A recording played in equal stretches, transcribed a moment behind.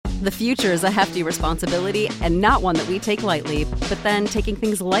The future is a hefty responsibility and not one that we take lightly, but then taking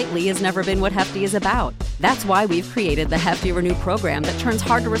things lightly has never been what Hefty is about. That's why we've created the Hefty Renew program that turns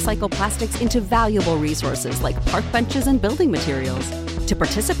hard-to-recycle plastics into valuable resources like park benches and building materials. To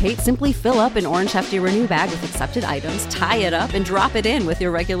participate, simply fill up an orange Hefty Renew bag with accepted items, tie it up, and drop it in with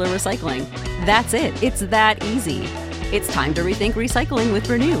your regular recycling. That's it. It's that easy. It's time to rethink recycling with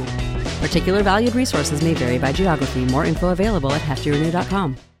Renew. Particular valued resources may vary by geography. More info available at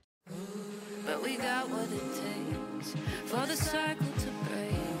heftyrenew.com. But we got what it takes for the cycle to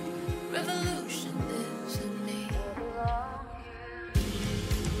break. Revolution lives in me.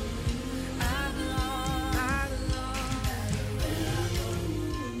 I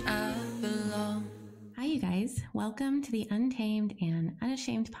belong. Hi, you guys. Welcome to the Untamed and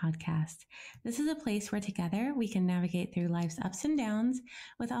Unashamed podcast. This is a place where together we can navigate through life's ups and downs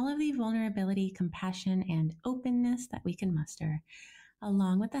with all of the vulnerability, compassion, and openness that we can muster.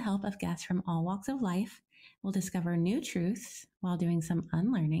 Along with the help of guests from all walks of life, we'll discover new truths while doing some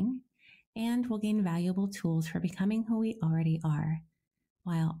unlearning, and we'll gain valuable tools for becoming who we already are,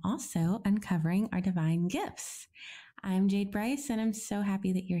 while also uncovering our divine gifts. I'm Jade Bryce, and I'm so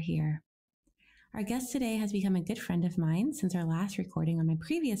happy that you're here. Our guest today has become a good friend of mine since our last recording on my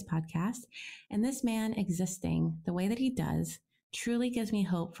previous podcast, and this man existing the way that he does truly gives me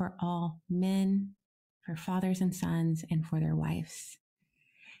hope for all men, for fathers and sons, and for their wives.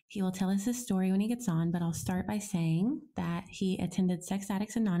 He will tell us his story when he gets on, but I'll start by saying that he attended Sex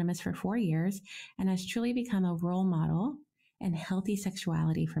Addicts Anonymous for 4 years and has truly become a role model in healthy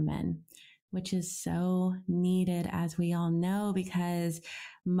sexuality for men, which is so needed, as we all know, because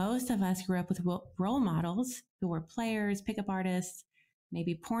most of us grew up with role models who were players, pickup artists,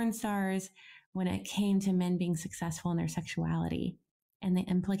 maybe porn stars, when it came to men being successful in their sexuality. And the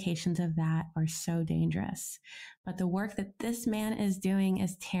implications of that are so dangerous. But the work that this man is doing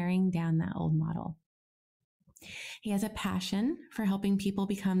is tearing down that old model. He has a passion for helping people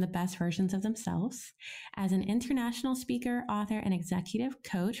become the best versions of themselves. As an international speaker, author, and executive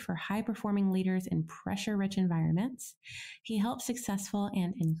coach for high-performing leaders in pressure-rich environments, he helps successful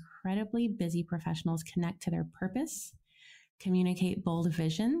and incredibly busy professionals connect to their purpose, communicate bold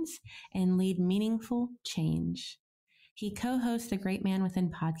visions, and lead meaningful change. He co-hosts the Great Man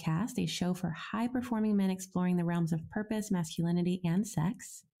Within podcast, a show for high-performing men exploring the realms of purpose, masculinity, and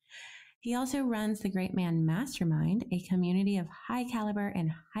sex. He also runs the Great Man Mastermind, a community of high caliber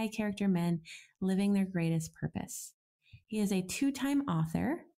and high character men living their greatest purpose. He is a 2-time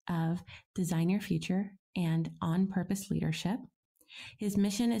author of Design Your Future and On Purpose Leadership. His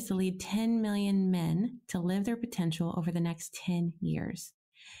mission is to lead 10 million men to live their potential over the next 10 years.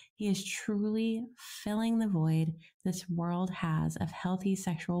 He is truly filling the void this world has of healthy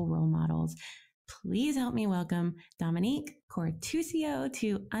sexual role models. Please help me welcome Dominique Cortuccio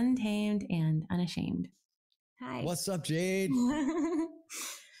to Untamed and Unashamed. Hi. What's up, Jade?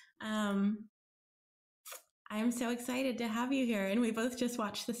 I'm so excited to have you here, and we both just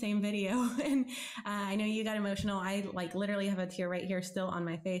watched the same video, and I know you got emotional. I literally have a tear right here still on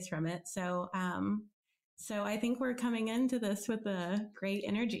my face from it. So I think we're coming into this with a great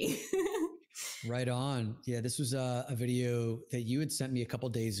energy. Right on. Yeah, this was a video that you had sent me a couple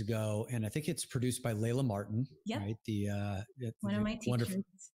of days ago, and I think it's produced by Layla Martin. Yep. Right? One of my teachers. Wonderful.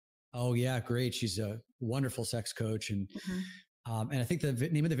 Oh yeah, great. She's a wonderful sex coach, and I think the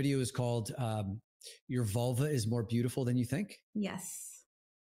name of the video is called "Your Vulva is More Beautiful Than You Think." Yes.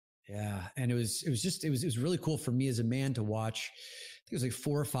 Yeah, and it was really cool for me as a man to watch. I think it was like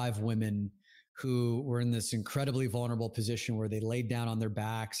 4 or 5 women who were in this incredibly vulnerable position where they laid down on their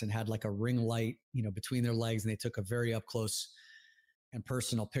backs and had like a ring light, between their legs. And they took a very up close and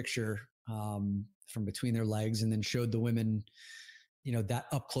personal picture from between their legs, and then showed the women, that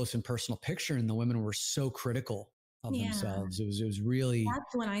up close and personal picture. And the women were so critical of themselves. It was really.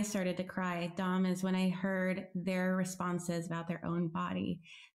 That's when I started to cry, Dom, is when I heard their responses about their own body.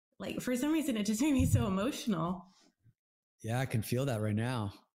 Like, for some reason, it just made me so emotional. Yeah, I can feel that right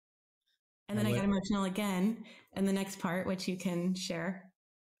now. And then I got emotional again in the next part, which you can share.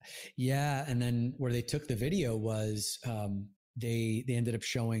 Yeah. And then where they took the video was they ended up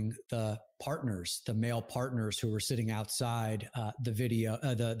showing the male partners who were sitting outside the video,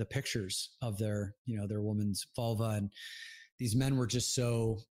 the pictures of their woman's vulva. And these men were just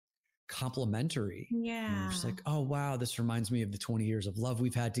so complimentary. Yeah. Just like, oh, wow, this reminds me of the 20 years of love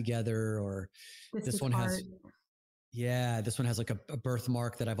we've had together. Or this one has. Yeah, this one has like a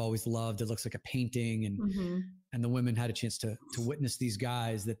birthmark that I've always loved. It looks like a painting, and the women had a chance to witness these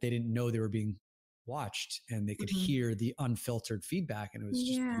guys that they didn't know they were being watched, and they could hear the unfiltered feedback, and it was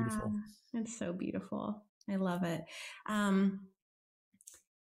just beautiful. It's so beautiful. I love it.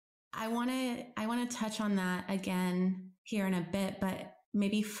 I want to touch on that again here in a bit, but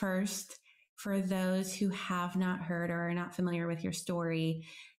maybe first, for those who have not heard or are not familiar with your story,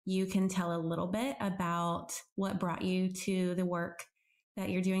 you can tell a little bit about what brought you to the work that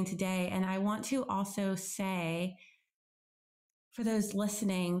you're doing today. And I want to also say, for those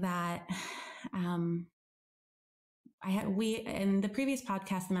listening, that we in the previous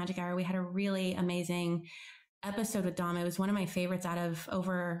podcast, The Magic Hour, we had a really amazing episode with Dom. It was one of my favorites out of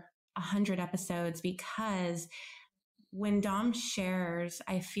over 100 episodes, because when Dom shares,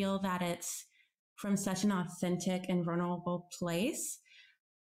 I feel that it's from such an authentic and vulnerable place.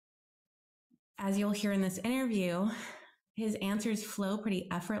 As you'll hear in this interview, his answers flow pretty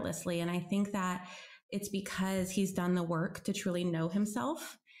effortlessly. And I think that it's because he's done the work to truly know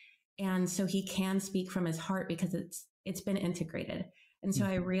himself. And so he can speak from his heart because it's been integrated. And so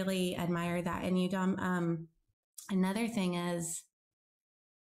I really admire that in you, Dom. Another thing is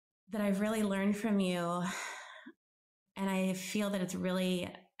that I've really learned from you, and I feel that it's really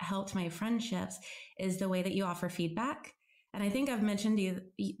helped my friendships, is the way that you offer feedback. And I think I've mentioned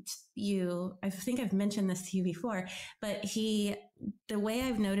I think I've mentioned this to you before, but the way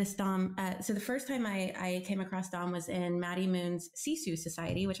I've noticed Dom, so the first time I came across Dom was in Maddie Moon's Sisu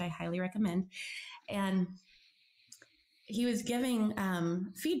Society, which I highly recommend. And he was giving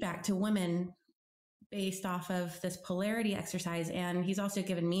feedback to women based off of this polarity exercise. And he's also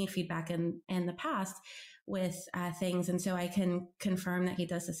given me feedback in the past with things. And so I can confirm that he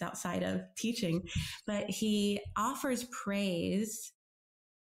does this outside of teaching, but he offers praise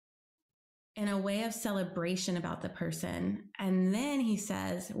in a way of celebration about the person. And then he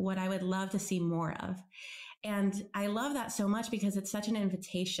says, what I would love to see more of. And I love that so much because it's such an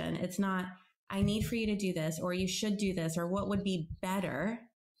invitation. It's not, I need for you to do this, or you should do this, or what would be better.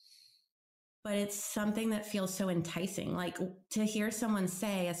 But it's something that feels so enticing. Like, to hear someone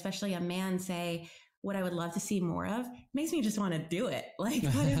say, especially a man say, what I would love to see more of, makes me just want to do it. Like,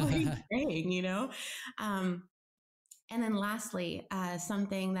 what are you saying, you know? And then lastly,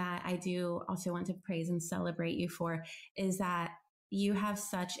 something that I do also want to praise and celebrate you for is that you have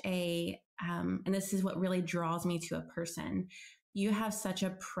such and this is what really draws me to a person. You have such a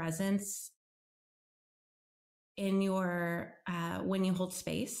presence in your, when you hold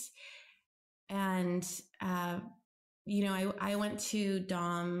space. And, I went to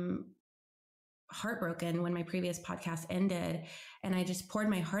Dom heartbroken when my previous podcast ended, and I just poured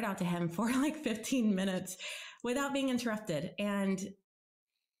my heart out to him for like 15 minutes without being interrupted. And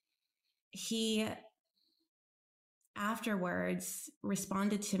he afterwards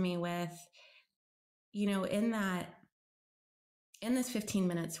responded to me with, in this 15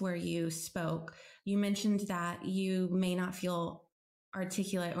 minutes where you spoke, you mentioned that you may not feel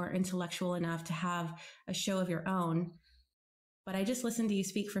articulate or intellectual enough to have a show of your own, but I just listened to you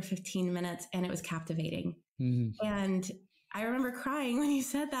speak for 15 minutes and it was captivating. Mm-hmm. And I remember crying when you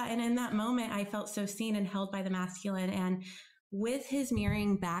said that. And in that moment, I felt so seen and held by the masculine. And with his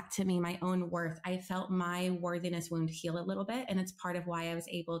mirroring back to me my own worth, I felt my worthiness wound heal a little bit. And it's part of why I was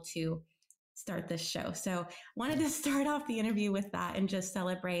able to start this show. So wanted to start off the interview with that and just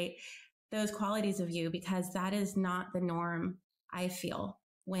celebrate those qualities of you, because that is not the norm. I feel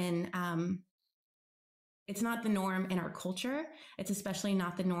when, it's not the norm in our culture. It's especially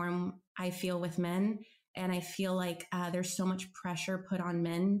not the norm I feel with men. And I feel like there's so much pressure put on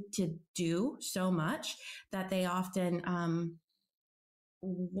men to do so much that they often,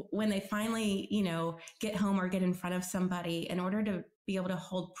 when they finally, get home or get in front of somebody, in order to be able to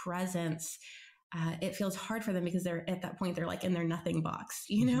hold presence, it feels hard for them because they're at that point, they're like in their nothing box,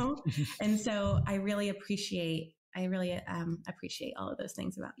 And so I really appreciate all of those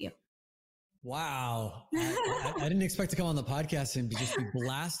things about you. Wow. I didn't expect to come on the podcast and just be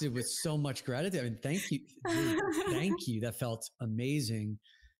blasted with so much gratitude. I mean, thank you. Thank you. That felt amazing.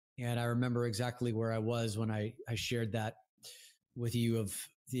 And I remember exactly where I was when I shared that with you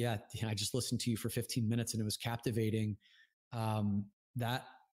I just listened to you for 15 minutes and it was captivating. That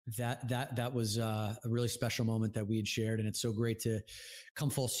was a really special moment that we had shared. And it's so great to come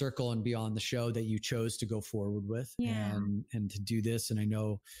full circle and be on the show that you chose to go forward with and to do this. And I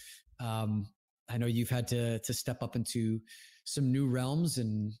know you've had to step up into some new realms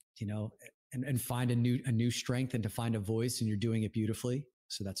and find a new strength and to find a voice, and you're doing it beautifully.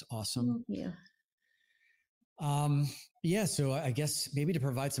 So that's awesome. Thank you. So I guess maybe to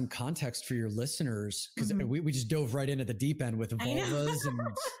provide some context for your listeners, because we just dove right into the deep end with vulvas and,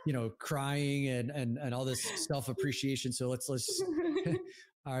 crying and all this self-appreciation. So let's,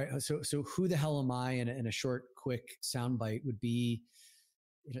 all right. So who the hell am I in a short, quick soundbite would be,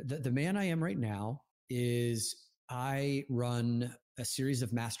 the man I am right now is I run a series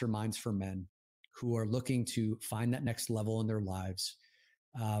of masterminds for men who are looking to find that next level in their lives,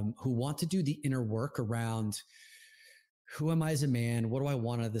 who want to do the inner work around who am I as a man? What do I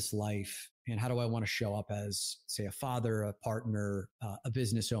want out of this life? And how do I want to show up as, say, a father, a partner, a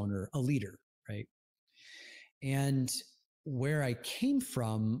business owner, a leader, right? And where I came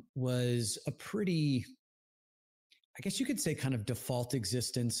from was a pretty, I guess you could say, kind of default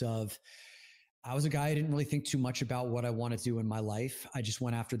existence of, I was a guy, I didn't really think too much about what I wanted to do in my life. I just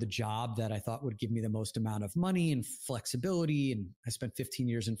went after the job that I thought would give me the most amount of money and flexibility. And I spent 15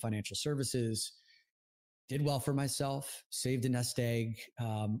 years in financial services, did well for myself, saved a nest egg,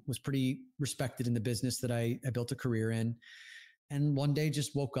 was pretty respected in the business that I built a career in. And one day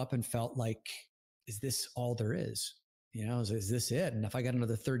just woke up and felt like, is this all there is? You know, is this it? And if I got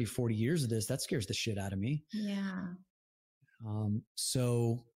another 30, 40 years of this, that scares the shit out of me. Yeah.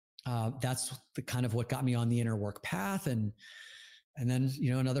 So that's the kind of what got me on the inner work path. And then,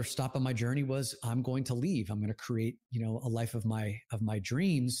 you know, another stop on my journey was, I'm going to leave. I'm going to create, you know, a life of my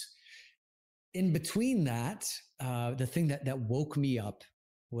dreams. In between that, the thing that woke me up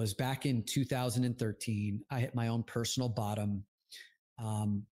was back in 2013, I hit my own personal bottom.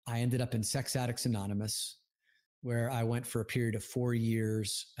 I ended up in Sex Addicts Anonymous, where I went for a period of 4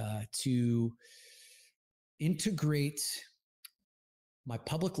 years to integrate my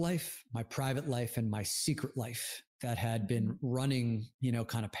public life, my private life, and my secret life that had been running, you know,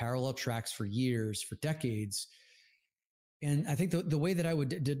 kind of parallel tracks for years, for decades. And I think the way that I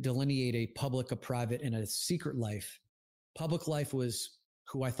would delineate a public, a private, and a secret life, public life was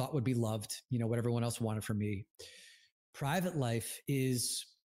who I thought would be loved, you know, what everyone else wanted from me. Private life is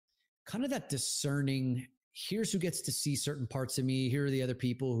kind of that discerning, here's who gets to see certain parts of me. Here are the other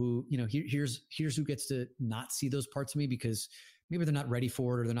people who, you know, here's who gets to not see those parts of me because maybe they're not ready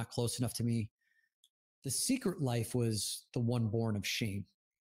for it or they're not close enough to me. The secret life was the one born of shame.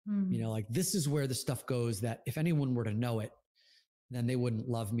 You know, like this is where the stuff goes that if anyone were to know it, then they wouldn't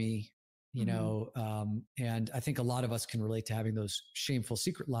love me, you know? And I think a lot of us can relate to having those shameful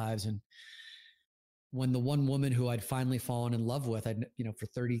secret lives. And when the one woman who I'd finally fallen in love with, you know, for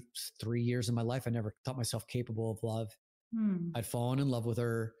 33 years of my life, I never thought myself capable of love. I'd fallen in love with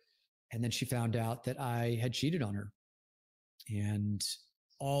her. And then she found out that I had cheated on her. And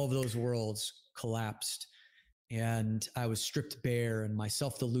all of those worlds collapsed. And I was stripped bare, and my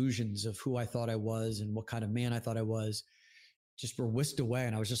self-delusions of who I thought I was and what kind of man I thought I was just were whisked away.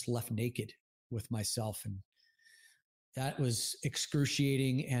 And I was just left naked with myself. And that was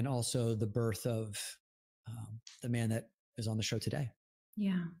excruciating. And also the birth of the man that is on the show today.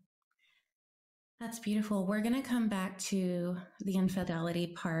 Yeah. That's beautiful. We're going to come back to the infidelity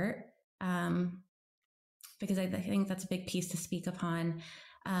part because I think that's a big piece to speak upon.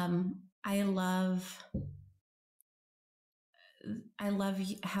 I love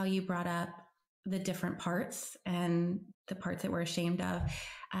how you brought up the different parts and the parts that we're ashamed of.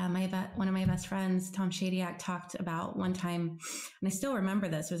 One of my best friends, Tom Shadyac, talked about one time, and I still remember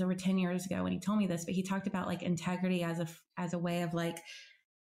this, it was over 10 years ago when he told me this, but he talked about like integrity as a way of like,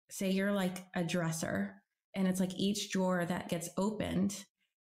 say you're like a dresser and it's like each drawer that gets opened,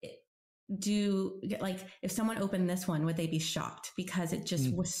 if someone opened this one, would they be shocked because it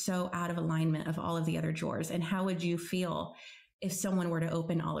just was so out of alignment of all of the other drawers? And how would you feel if someone were to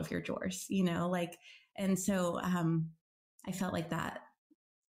open all of your drawers, you know, like, and so, I felt like that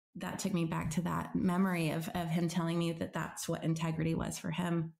took me back to that memory of him telling me that that's what integrity was for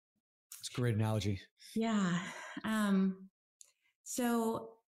him. It's a great analogy. Yeah. So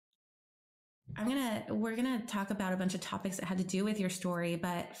we're going to talk about a bunch of topics that had to do with your story.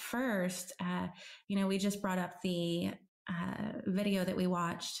 But first, you know, we just brought up the video that we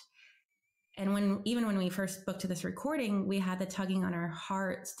watched. And even when we first booked to this recording, we had the tugging on our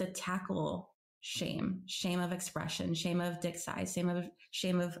hearts to tackle shame of expression, shame of dick size,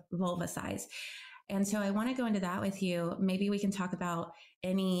 shame of vulva size. And so I want to go into that with you. Maybe we can talk about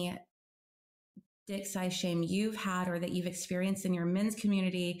any dick size shame you've had or that you've experienced in your men's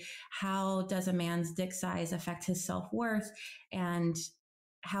community. How does a man's dick size affect his self-worth and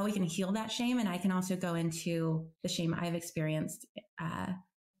how we can heal that shame? And I can also go into the shame I've experienced.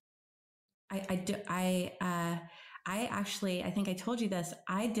 I actually, I think I told you this,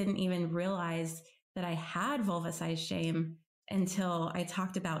 I didn't even realize that I had vulva size shame until I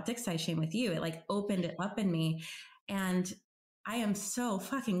talked about dick size shame with you. It like opened it up in me. And I am so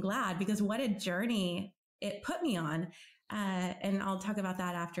fucking glad because what a journey it put me on. And I'll talk about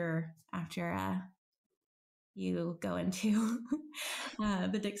that after you go into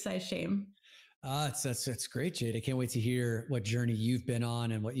the dick size shame. That's great, Jade. I can't wait to hear what journey you've been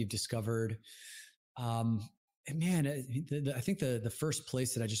on and what you've discovered. man, I think the first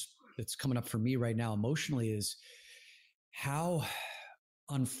place that's coming up for me right now emotionally is how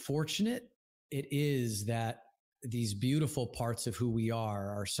unfortunate it is that these beautiful parts of who we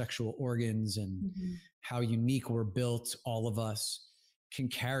are, our sexual organs and how unique we're built, all of us, can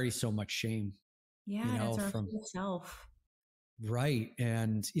carry so much shame. Yeah, it's our full self. Right.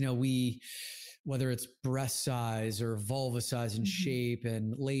 And, whether it's breast size or vulva size and shape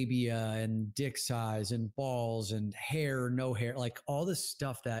and labia and dick size and balls and hair, no hair, like all this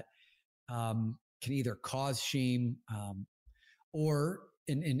stuff that can either cause shame or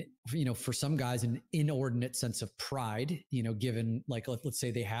for some guys, an inordinate sense of pride, given like, let's say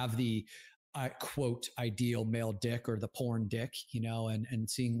they have the quote ideal male dick or the porn dick, and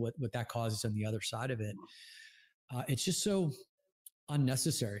seeing what that causes on the other side of it. It's just so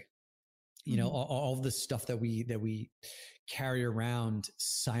unnecessary. All the stuff that we carry around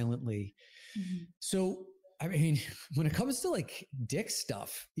silently. So, I mean, when it comes to like dick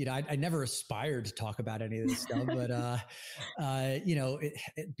stuff, I never aspired to talk about any of this stuff, but,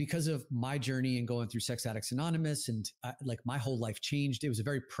 because of my journey and going through Sex Addicts Anonymous and like my whole life changed. It was a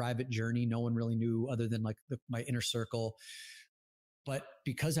very private journey. No one really knew other than like my inner circle. But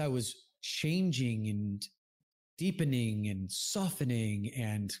because I was changing and deepening and softening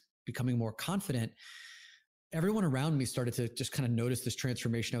and becoming more confident, everyone around me started to just kind of notice this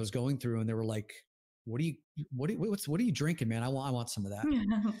transformation I was going through. And they were like, what are you drinking, man? I want some of that.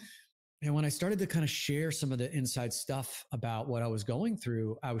 And when I started to kind of share some of the inside stuff about what I was going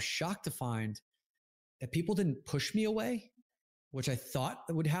through, I was shocked to find that people didn't push me away, which I thought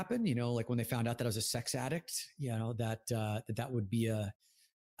would happen, like when they found out that I was a sex addict, that would be a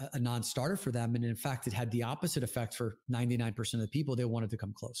non-starter for them. And in fact, it had the opposite effect for 99% of the people. They wanted to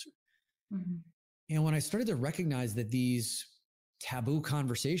come closer. And when I started to recognize that these taboo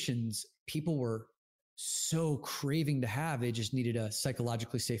conversations, people were so craving to have, they just needed a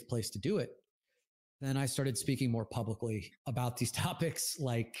psychologically safe place to do it. Then I started speaking more publicly about these topics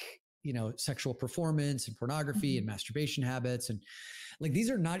like, sexual performance and pornography and masturbation habits. And like, these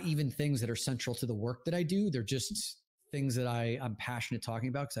are not even things that are central to the work that I do. They're just things that I'm passionate talking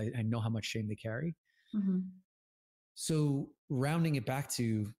about because I know how much shame they carry. So rounding it back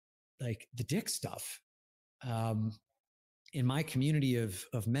to like the dick stuff, in my community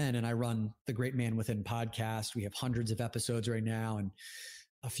of men, and I run the Great Man Within podcast, we have hundreds of episodes right now. And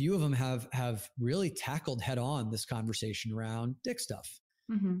a few of them have really tackled head on this conversation around dick stuff.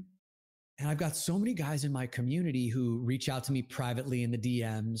 And I've got so many guys in my community who reach out to me privately in the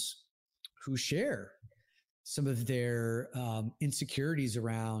DMs who share some of their insecurities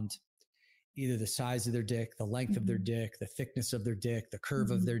around either the size of their dick, the length of their dick, the thickness of their dick, the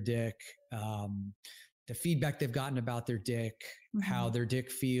curve of their dick, the feedback they've gotten about their dick, how their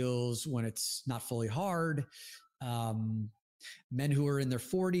dick feels when it's not fully hard. Men who are in their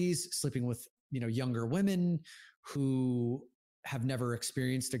 40s sleeping with, younger women who have never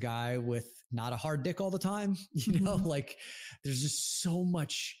experienced a guy with not a hard dick all the time. Like there's just so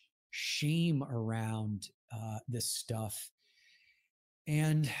much shame around this stuff.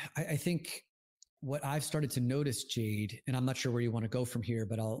 And I think what I've started to notice, Jade, and I'm not sure where you want to go from here,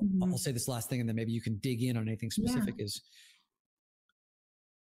 but I'll say this last thing and then maybe you can dig in on anything specific is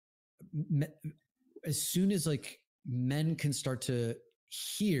as soon as like men can start to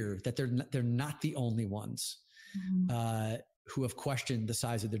hear that they're not the only ones who have questioned the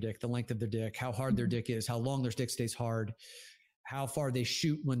size of their dick, the length of their dick, how hard their dick is, how long their dick stays hard, how far they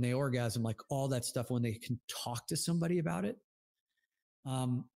shoot when they orgasm, like all that stuff, when they can talk to somebody about it,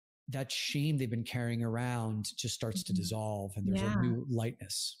 that shame they've been carrying around just starts to dissolve and there's a new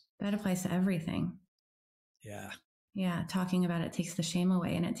lightness. That applies to everything. Yeah. Yeah. Talking about it takes the shame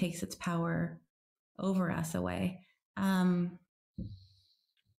away and it takes its power over us away. I'm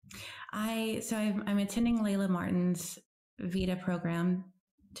attending Layla Martin's Vita program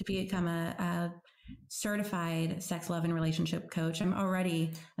to become a certified sex, love, and relationship coach. I'm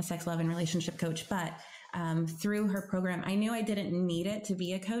already a sex, love, and relationship coach, but through her program, I knew I didn't need it to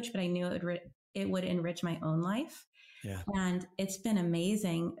be a coach, but I knew it would enrich my own life. Yeah. And it's been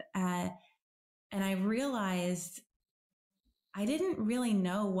amazing. And I realized I didn't really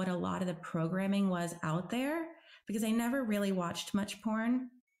know what a lot of the programming was out there because I never really watched much porn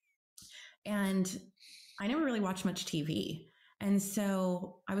and I never really watched much TV. And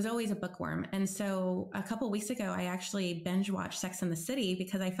so I was always a bookworm. And so a couple of weeks ago, I actually binge watched Sex and the City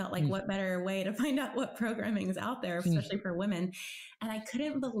because I felt like what better way to find out what programming is out there, especially for women. And I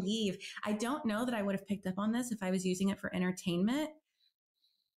couldn't believe, I don't know that I would have picked up on this if I was using it for entertainment,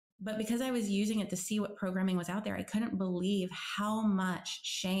 but because I was using it to see what programming was out there, I couldn't believe how much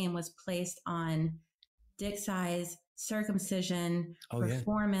shame was placed on dick size, circumcision,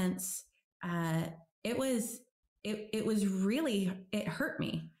 performance. Yeah. It was really, it hurt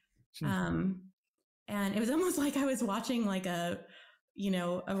me. And it was almost like I was watching like a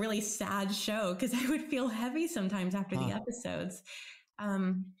really sad show, because I would feel heavy sometimes after the episodes.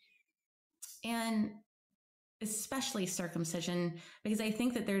 And especially circumcision, because I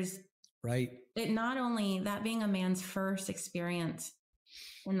think that there's it not only that being a man's first experience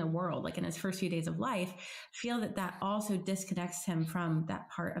in the world, like in his first few days of life, feel that also disconnects him from that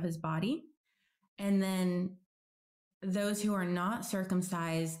part of his body. And then those who are not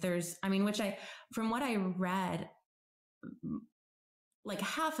circumcised, from what I read, like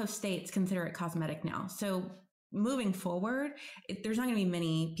half of states consider it cosmetic now. So moving forward, there's not going to be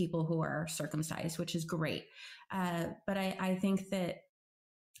many people who are circumcised, which is great. But I think that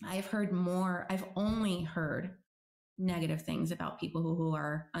I've only heard negative things about people who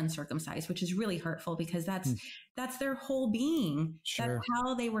are uncircumcised, which is really hurtful, because that's their whole being. Sure. That's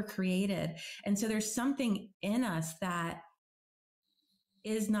how they were created. And so there's something in us that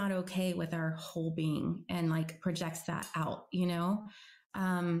is not okay with our whole being and like projects that out,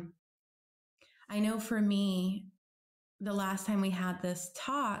 I know for me, the last time we had this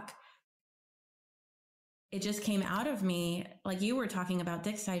talk, it just came out of me, like you were talking about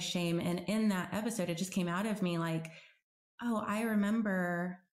dick size shame. And in that episode, it just came out of me like, oh, I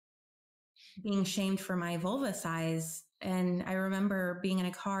remember being shamed for my vulva size. And I remember being in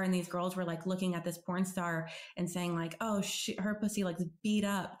a car and these girls were like looking at this porn star and saying like, oh, her pussy like beat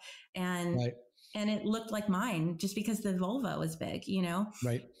up. And it looked like mine just because the vulva was big,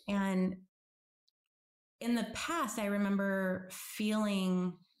 Right. And in the past, I remember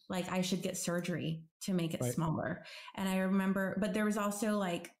feeling like I should get surgery to make it smaller. And I remember, but there was also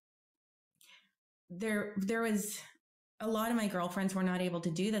like, there was a lot of my girlfriends were not able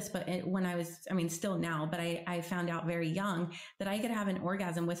to do this, but when I was, still now, but I found out very young that I could have an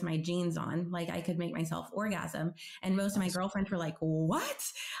orgasm with my jeans on. Like I could make myself orgasm. And most of my girlfriends were like, what?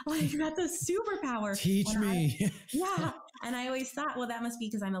 Like that's a superpower. Teach me. Yeah. And I always thought, well, that must be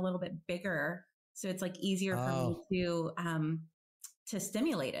because I'm a little bit bigger. So it's like easier for me to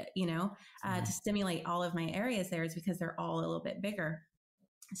stimulate it, to stimulate all of my areas there is because they're all a little bit bigger.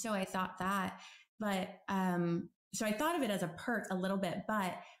 So I thought that, but, so I thought of it as a perk a little bit,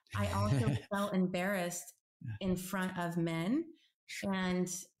 but I also felt embarrassed in front of men. And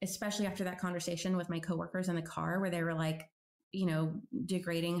especially after that conversation with my coworkers in the car where they were like,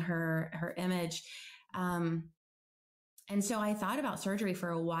 degrading her image. And so I thought about surgery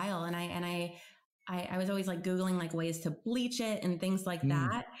for a while, and I was always like Googling like ways to bleach it and things like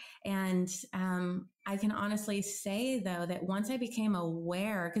that. And, I can honestly say though, that once I became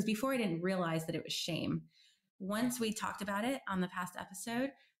aware, because before I didn't realize that it was shame. Once we talked about it on the past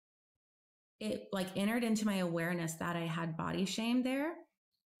episode, it like entered into my awareness that I had body shame there.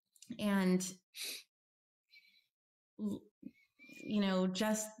 And,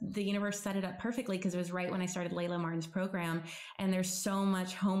 just the universe set it up perfectly because it was right when I started Layla Martin's program. And there's so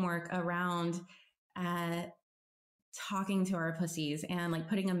much homework around talking to our pussies and like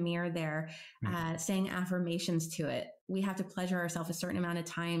putting a mirror there, saying affirmations to it. We have to pleasure ourselves a certain amount of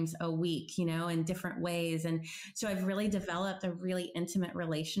times a week, in different ways. And so I've really developed a really intimate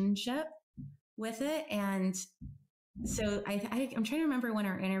relationship with it. And so I'm trying to remember when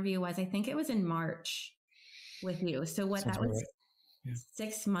our interview was. I think it was in March with you. So what Sounds that was right.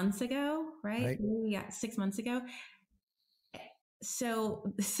 6 months ago, right? Yeah, 6 months ago. So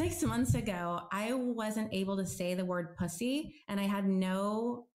 6 months ago, I wasn't able to say the word pussy, and I had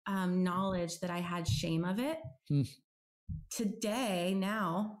no knowledge that I had shame of it. Today,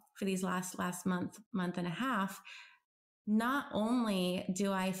 now, for these last month and a half, not only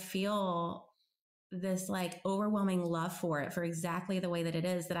do I feel this like overwhelming love for it for exactly the way that it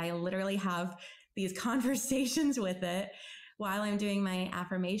is, that I literally have these conversations with it while I'm doing my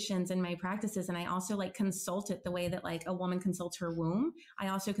affirmations and my practices. And I also like consult it the way that like a woman consults her womb. I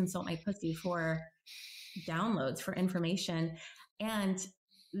also consult my pussy for downloads, for information. And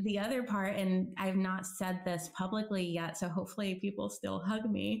the other part, and I've not said this publicly yet, so hopefully people still hug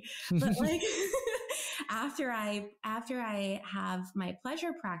me, but like after I have my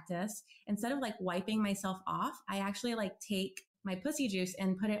pleasure practice, instead of like wiping myself off, I actually like take my pussy juice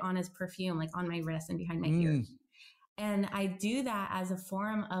and put it on as perfume, like on my wrist and behind my ear. And I do that as a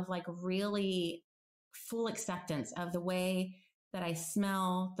form of like really full acceptance of the way that I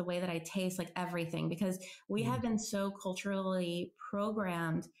smell, the way that I taste, like everything, because we have been so culturally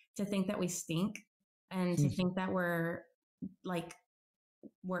programmed to think that we stink and to think that we're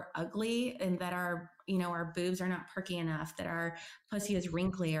ugly and that our boobs are not perky enough, that our pussy is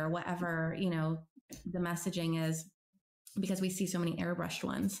wrinkly or whatever, the messaging is, because we see so many airbrushed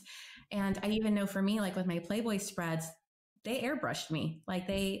ones. And I even know for me, like with my Playboy spreads, they airbrushed me. Like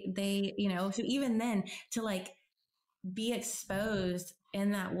they, you know, so even then to like be exposed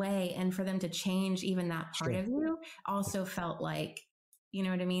in that way and for them to change even that part of you also felt like, you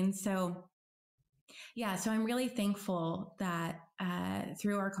know what I mean? So yeah, so I'm really thankful that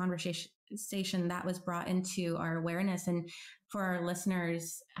through our conversation that was brought into our awareness. And for our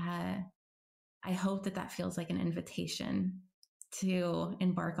listeners, I hope that feels like an invitation to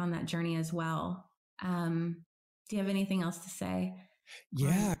embark on that journey as well. Do you have anything else to say?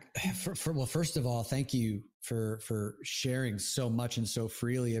 Yeah. Well, first of all, thank you for sharing so much and so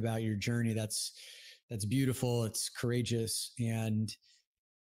freely about your journey. That's beautiful. It's courageous. And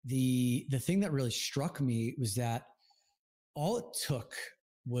the thing that really struck me was that all it took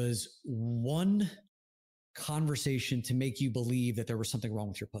was one conversation to make you believe that there was something wrong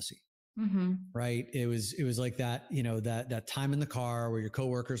with your pussy. Mm-hmm. Right. It was like that, you know, that time in the car where your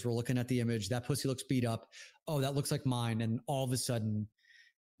coworkers were looking at the image, that pussy looks beat up. Oh, that looks like mine. And all of a sudden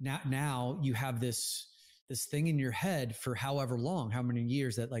now you have this thing in your head for however long, how many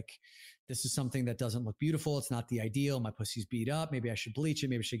years, that like, this is something that doesn't look beautiful. It's not the ideal. My pussy's beat up. Maybe I should bleach it.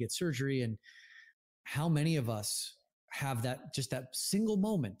 Maybe I should get surgery. And how many of us have just that single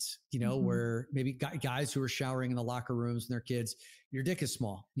moment, you know, mm-hmm. where maybe guys who are showering in the locker rooms and their kids, your dick is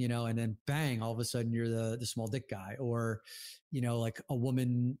small, you know, and then bang, all of a sudden you're the small dick guy. Or, you know, like a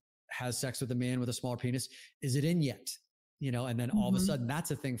woman has sex with a man with a smaller penis. Is it in yet? You know, and then all mm-hmm. of a sudden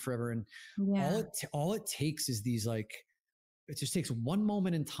that's a thing forever. And all it takes is these, like, it just takes one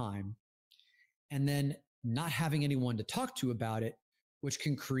moment in time, and then not having anyone to talk to about it, which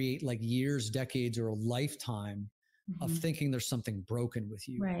can create like years, decades, or a lifetime mm-hmm. of thinking there's something broken with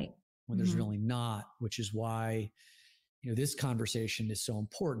you, right? When mm-hmm. there's really not, which is why, you know, this conversation is so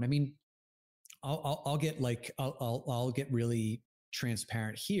important. I mean, I'll get really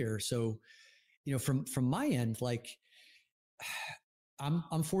transparent here. So, you know, from my end, like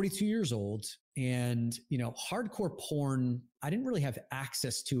I'm 42 years old, and, you know, hardcore porn, I didn't really have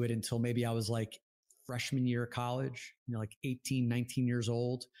access to it until maybe I was like freshman year of college, you know, like 18, 19 years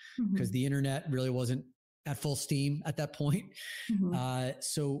old, because mm-hmm. the internet really wasn't at full steam at that point. Mm-hmm.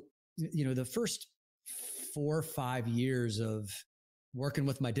 So, you know, the first 4 or 5 years of working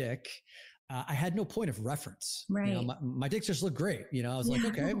with my dick, I had no point of reference. Right. You know, my dick just looked great. You know, I was like,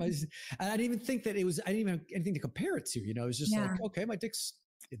 okay, I didn't even think that I didn't even have anything to compare it to. You know, it was just like, okay, my dick's,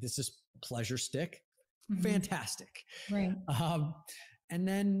 this is pleasure stick. Mm-hmm. Fantastic. Right. And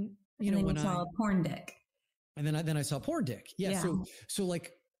then, you know, when I saw a porn dick. And then I saw porn dick. Yeah. So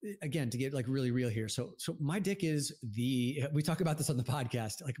like, again, to get like really real here. So my dick is we talk about this on the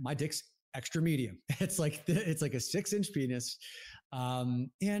podcast, like my dick's extra medium. It's like a 6-inch penis.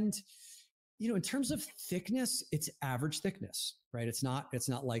 And, you know, in terms of thickness, it's average thickness, right? It's not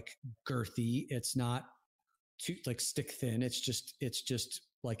like girthy. It's not too like stick thin. It's just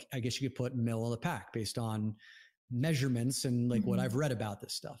like, I guess you could put middle of the pack based on measurements and like mm-hmm. what I've read about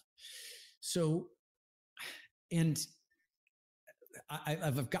this stuff. So, and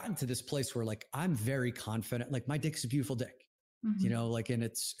I've gotten to this place where like, I'm very confident, like my dick's a beautiful dick, mm-hmm. you know, like, and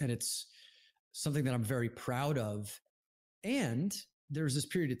it's something that I'm very proud of. And there's this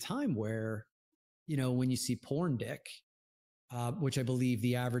period of time where, you know, when you see porn dick, which I believe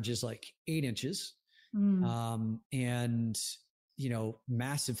the average is like 8 inches, and, you know,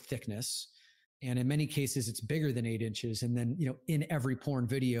 massive thickness. And in many cases, it's bigger than 8 inches. And then, you know, in every porn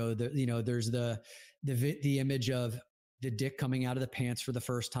video, there's the image of the dick coming out of the pants for the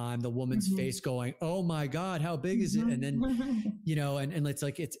first time, the woman's mm-hmm. face going, "Oh my God, how big is it?" And then, you know, and it's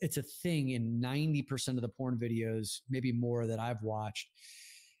like, it's a thing in 90% of the porn videos, maybe more, that I've watched.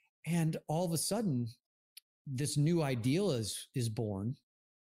 And all of a sudden this new ideal is born.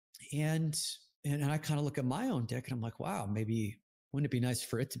 And I kind of look at my own dick and I'm like, wow, maybe, wouldn't it be nice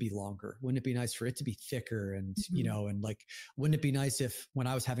for it to be longer? Wouldn't it be nice for it to be thicker? And, mm-hmm. you know, and like, wouldn't it be nice if when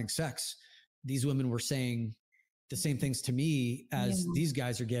I was having sex, these women were saying the same things to me as these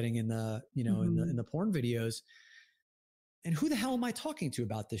guys are getting in the, you know, mm-hmm. in the porn videos. And who the hell am I talking to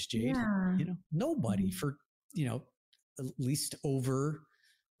about this, Jade? Yeah. You know, nobody. Mm-hmm. For, you know, at least over,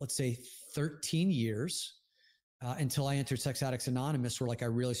 let's say 13 years, until I entered Sex Addicts Anonymous, where like I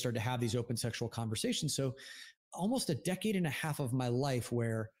really started to have these open sexual conversations. So almost a decade and a half of my life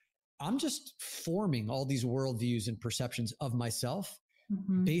where I'm just forming all these worldviews and perceptions of myself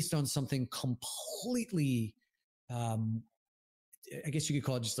mm-hmm. based on something completely, I guess you could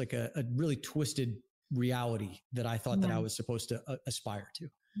call it just like a really twisted reality that I thought that I was supposed to aspire to.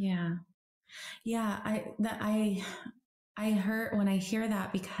 Yeah. Yeah. I hurt when I hear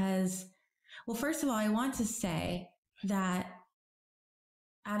that, because Well, first of all, I want to say that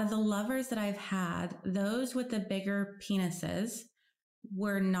out of the lovers that I've had, those with the bigger penises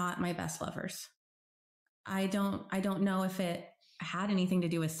were not my best lovers. I don't know if it had anything to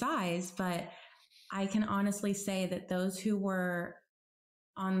do with size, but I can honestly say that those who were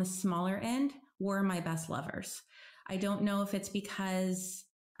on the smaller end were my best lovers. I don't know if it's because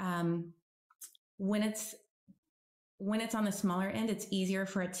when it's on the smaller end, it's easier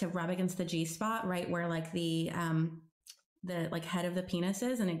for it to rub against the G spot, right where like the like head of the penis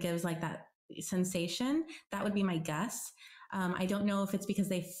is, and it gives like that sensation. That would be my guess. I don't know if it's because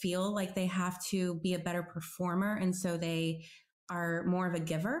they feel like they have to be a better performer, and so they are more of a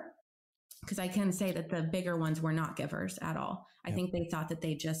giver. Because I can say that the bigger ones were not givers at all. I think they thought that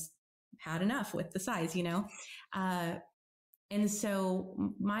they just had enough with the size, you know? And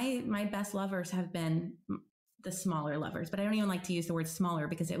so my best lovers have been the smaller lovers, but I don't even like to use the word smaller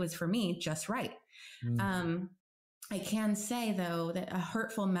because it was for me just right. I can say though that a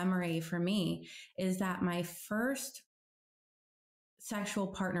hurtful memory for me is that my first sexual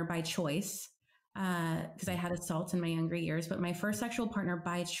partner by choice, because I had assaults in my younger years, but my first sexual partner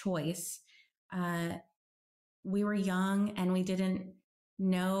by choice, we were young and we didn't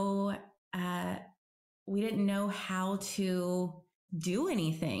know how to do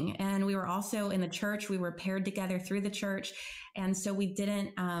anything. And we were also in the church. We were paired together through the church. And so we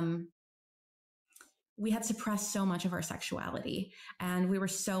didn't, we had suppressed so much of our sexuality and we were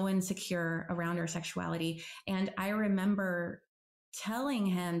so insecure around our sexuality. And I remember telling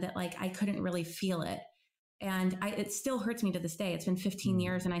him that like, I couldn't really feel it. And it still hurts me to this day. It's been 15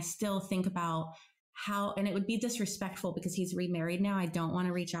 years and I still think about how, and it would be disrespectful because he's remarried now. I don't want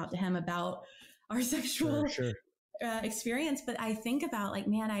to reach out to him about our sexual experience, but I think about like,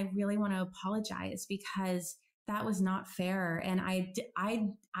 man, I really want to apologize because that was not fair. And I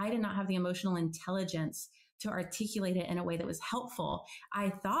did not have the emotional intelligence to articulate it in a way that was helpful. I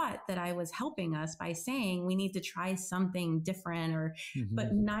thought that I was helping us by saying we need to try something different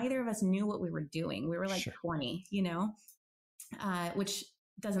but neither of us knew what we were doing. We were like 20, you know, which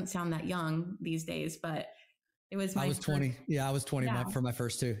doesn't sound that young these days, but it was I was 20. Yeah. I was 20 for my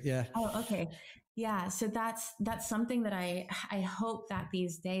first two. Yeah. Oh, okay. Yeah. So that's something that I hope that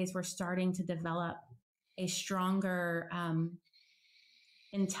these days we're starting to develop a stronger,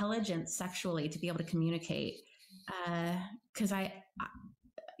 intelligence sexually to be able to communicate. Cause I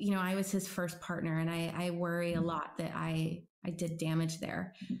was his first partner and I worry a lot that I did damage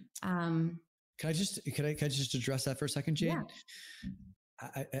there. Can I just address that for a second, Jade?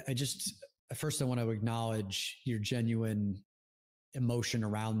 Yeah. First I want to acknowledge your genuine emotion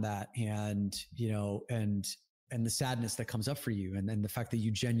around that and, you know, and the sadness that comes up for you. And then the fact that you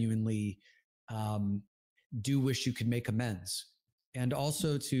genuinely, do wish you could make amends. And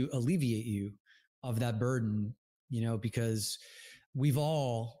also to alleviate you of that burden, you know, because we've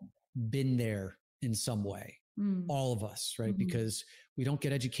all been there in some way, all of us, right? Because we don't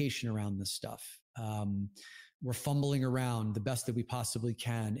get education around this stuff. We're fumbling around the best that we possibly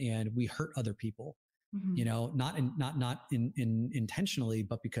can, and we hurt other people, you know, not intentionally,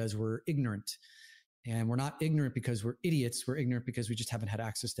 but because we're ignorant. And we're not ignorant because we're idiots. We're ignorant because we just haven't had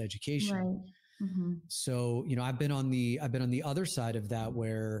access to education. Right. So, you know, I've been on the other side of that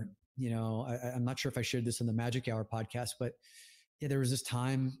where, you know, I'm not sure if I shared this on the Magic Hour podcast, but yeah, there was this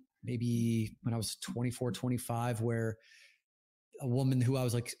time maybe when I was 24, 25, where a woman who I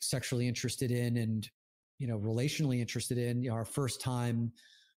was like sexually interested in and, you know, relationally interested in, you know, our first time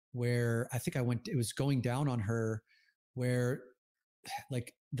where I think it was going down on her where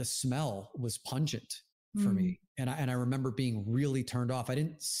like the smell was pungent for me. And I remember being really turned off. I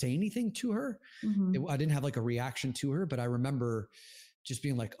didn't say anything to her. I didn't have like a reaction to her, but I remember just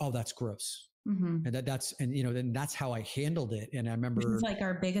being like, oh, that's gross. And then that's how I handled it. And I remember it's like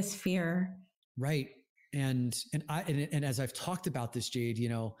our biggest fear. Right. And as I've talked about this, Jade, you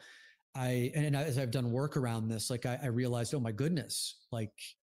know, as I've done work around this, like I realized, oh my goodness, like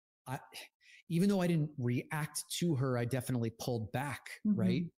even though I didn't react to her, I definitely pulled back.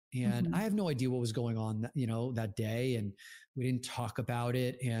 Right. And I have no idea what was going on, you know, that day. And we didn't talk about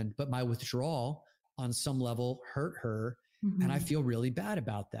it. But my withdrawal on some level hurt her. And I feel really bad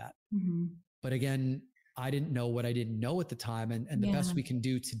about that. But again, I didn't know what I didn't know at the time. And the best we can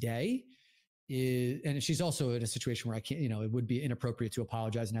do today is, and she's also in a situation where I can't, you know, it would be inappropriate to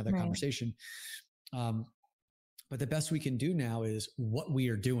apologize and have that conversation. But the best we can do now is what we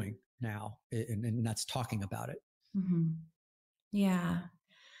are doing now. And that's talking about it. Yeah.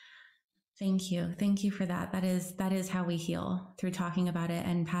 Thank you. Thank you for that. That is how we heal, through talking about it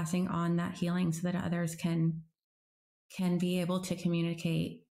and passing on that healing so that others can be able to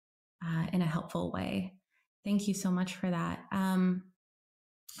communicate in a helpful way. Thank you so much for that. On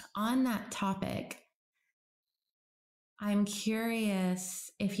that topic, I'm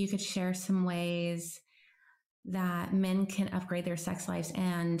curious if you could share some ways that men can upgrade their sex lives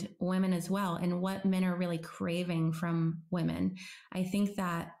and women as well, and what men are really craving from women. I think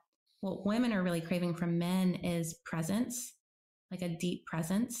that what women are really craving from men is presence, like a deep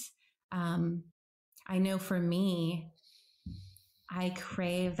presence. I know for me, I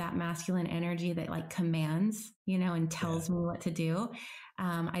crave that masculine energy that like commands, and tells me what to do.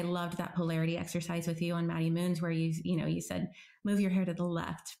 I loved that polarity exercise with you on Maddie Moons, where you said, move your hair to the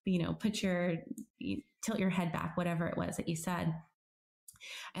left, tilt your head back, whatever it was that you said.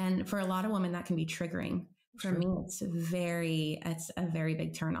 And for a lot of women, that can be triggering. For me, it's a very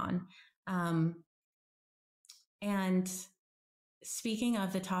big turn on. And speaking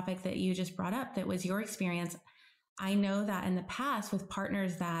of the topic that you just brought up, that was your experience, I know that in the past with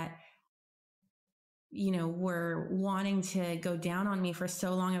partners that, were wanting to go down on me for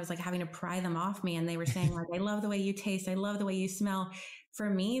so long, I was like having to pry them off me. And they were saying like, I love the way you taste. I love the way you smell. For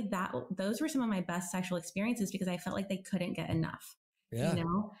me, those were some of my best sexual experiences because I felt like they couldn't get enough,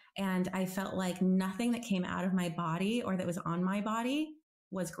 and I felt like nothing that came out of my body or that was on my body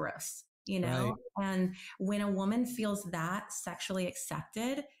was gross, Right. And when a woman feels that sexually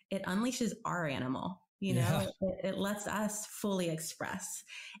accepted, it unleashes our animal. It lets us fully express.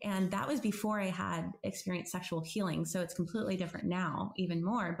 And that was before I had experienced sexual healing. So it's completely different now, even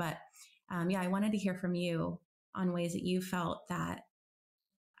more. But I wanted to hear from you on ways that you felt that,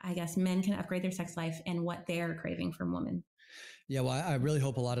 I guess, men can upgrade their sex life and what they're craving from women. Yeah, well, I really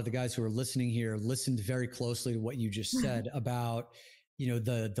hope a lot of the guys who are listening here listened very closely to what you just said about,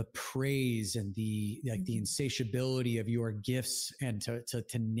 the praise and the insatiability of your gifts, and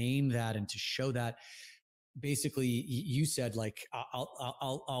to name that and to show that. Basically, you said like,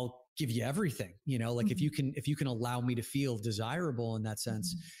 I'll give you everything, if you can allow me to feel desirable in that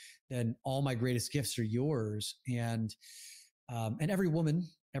sense, then all my greatest gifts are yours. And every woman,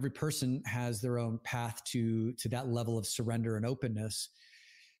 every person has their own path to that level of surrender and openness.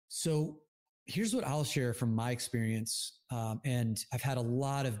 So here's what I'll share from my experience. And I've had a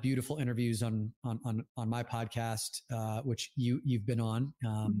lot of beautiful interviews on my podcast, which you've been on,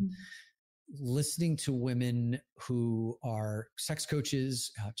 listening to women who are sex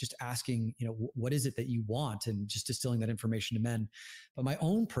coaches, just asking, what is it that you want, and just distilling that information to men. But my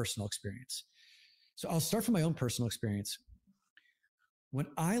own personal experience. So I'll start from my own personal experience. When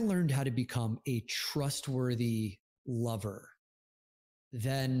I learned how to become a trustworthy lover,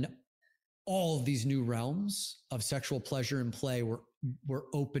 then all of these new realms of sexual pleasure and play were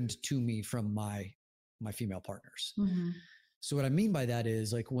opened to me from my female partners. Mm-hmm. So what I mean by that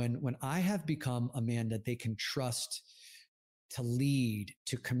is like when I have become a man that they can trust to lead,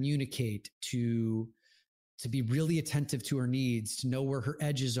 to communicate, to be really attentive to her needs, to know where her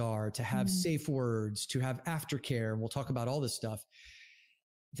edges are, to have safe words, to have aftercare, and we'll talk about all this stuff,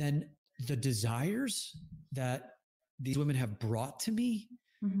 then the desires that these women have brought to me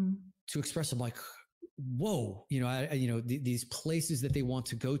to express, I'm like, whoa, these places that they want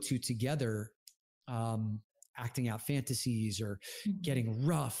to go to together, acting out fantasies or getting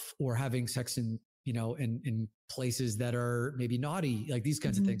rough or having sex in places that are maybe naughty, like these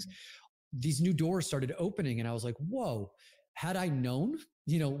kinds of things. These new doors started opening and I was like, whoa, had I known,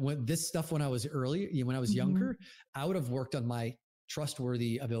 when I was early, when I was younger, I would have worked on my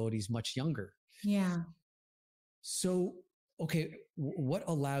trustworthy abilities much younger. Yeah. So, okay, what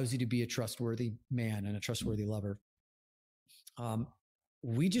allows you to be a trustworthy man and a trustworthy lover?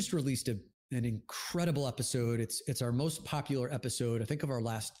 We just released an incredible episode. It's our most popular episode, I think, of our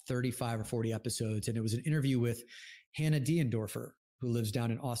last 35 or 40 episodes. And it was an interview with Hannah Diendorfer, who lives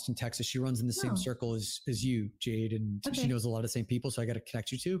down in Austin, Texas. She runs in the same circle as you, Jade, and she knows a lot of the same people. So I got to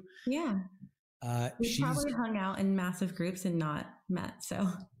connect you to. Yeah. We've probably hung out in massive groups and not met. So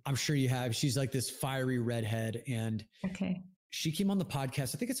I'm sure you have. She's like this fiery redhead. And she came on the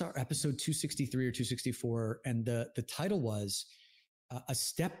podcast. I think it's our episode 263 or 264. And the title was a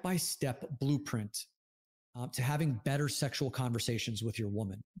step-by-step blueprint to having better sexual conversations with your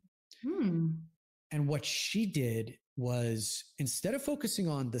woman. And what she did was, instead of focusing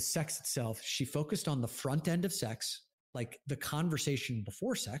on the sex itself, she focused on the front end of sex, like the conversation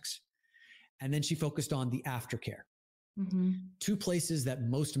before sex. And then she focused on the aftercare. Two places that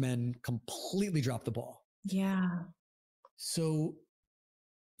most men completely drop the ball. Yeah. So,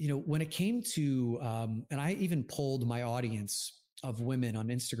 when it came to, and I even polled my audience of women on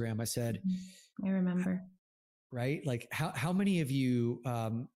Instagram, I said, I remember, right? Like how many of you,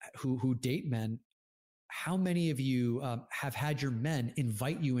 who date men, how many of you have had your men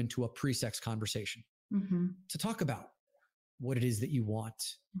invite you into a pre-sex conversation to talk about what it is that you want,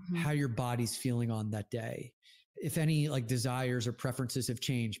 how your body's feeling on that day, if any like desires or preferences have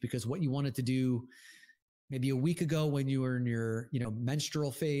changed, because what you wanted to do maybe a week ago when you were in your,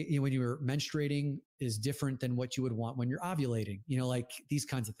 menstrual phase, when you were menstruating is different than what you would want when you're ovulating, like these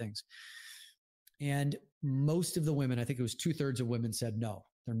kinds of things. And most of the women, I think it was 2/3 of women said no,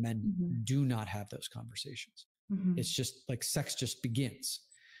 their men do not have those conversations. It's just like sex just begins.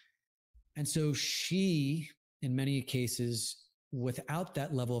 And so she, in many cases, without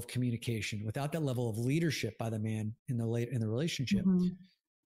that level of communication, without that level of leadership by the man in the relationship,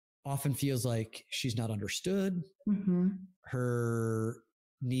 often feels like she's not understood. Her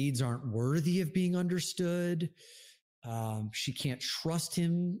needs aren't worthy of being understood. She can't trust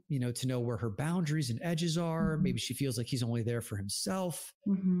him, to know where her boundaries and edges are. Maybe she feels like he's only there for himself.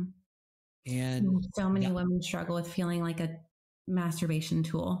 And so many women struggle with feeling like a masturbation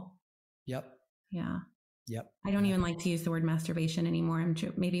tool. Yep. Yeah. Yep. I don't even like to use the word masturbation anymore.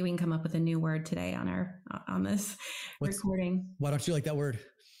 Maybe we can come up with a new word today on this recording. Why don't you like that word?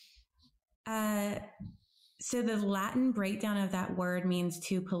 So the Latin breakdown of that word means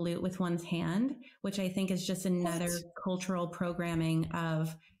to pollute with one's hand, which I think is just another cultural programming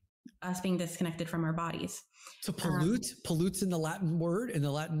of us being disconnected from our bodies. So pollute's in the Latin word, in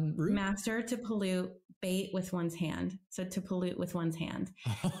the Latin root? Master, to pollute, bait with one's hand. So to pollute with one's hand.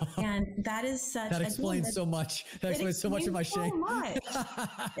 And that is such... That explains so much. That explains so much of my shame.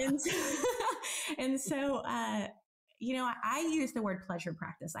 And so, I use the word pleasure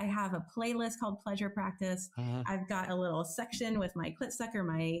practice. I have a playlist called Pleasure Practice. I've got a little section with my clit sucker,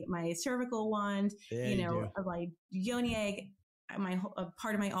 my cervical wand, like yoni egg. A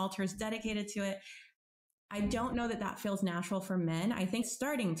part of my altar is dedicated to it. I don't know that feels natural for men. I think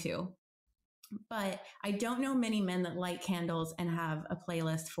starting to, but I don't know many men that light candles and have a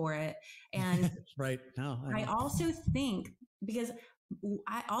playlist for it. And right. No, I also think, because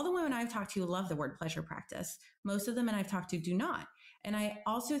all the women I've talked to love the word pleasure practice. Most of the men I've talked to do not. And I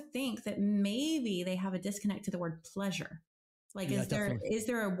also think that maybe they have a disconnect to the word pleasure. Like, is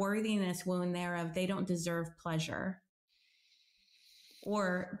there a worthiness wound there of they don't deserve pleasure?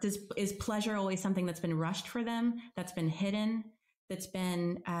 Or is pleasure always something that's been rushed for them, that's been hidden, that's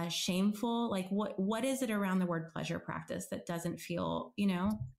been shameful? Like what is it around the word pleasure practice that doesn't feel,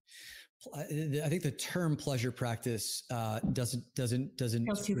 I think the term pleasure practice doesn't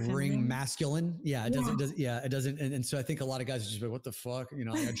ring masculine. Yeah, it doesn't. It doesn't. And so I think a lot of guys are just like, what the fuck?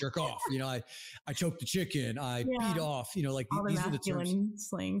 I jerk off. I choke the chicken. I beat off. Like all these the masculine are the terms.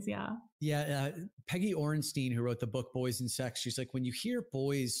 slings. Yeah. Yeah. Peggy Orenstein, who wrote the book Boys and Sex, she's like, when you hear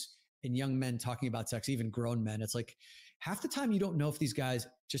boys and young men talking about sex, even grown men, it's like half the time you don't know if these guys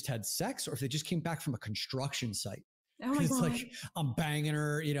just had sex or if they just came back from a construction site. Oh my it's God. like, I'm banging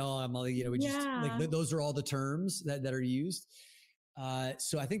her, I'm like, just like, those are all the terms that are used.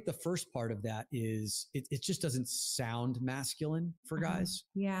 So I think the first part of that is it just doesn't sound masculine for guys.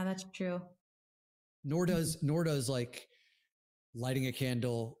 Yeah, that's true. Nor does like lighting a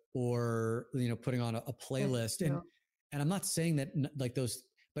candle or, putting on a playlist. And I'm not saying that like those,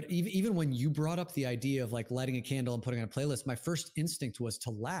 but even when you brought up the idea of like lighting a candle and putting on a playlist, my first instinct was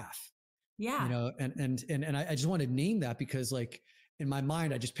to laugh. Yeah. And I just wanted to name that because like in my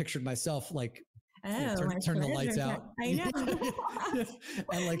mind, I just pictured myself like turning the lights out. I know.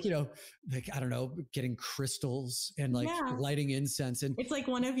 And like, I don't know, getting crystals and like lighting incense. And it's like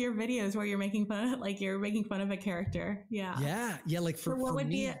one of your videos where you're making fun of a character. Yeah. Yeah. Yeah. Like for what would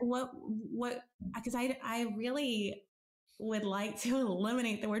me, because I really would like to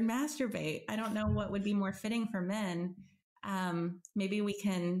eliminate the word masturbate. I don't know what would be more fitting for men. Maybe we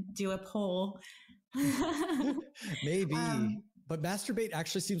can do a poll. Maybe, but masturbate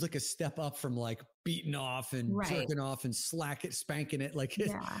actually seems like a step up from like beating off and jerking off and spanking it. Like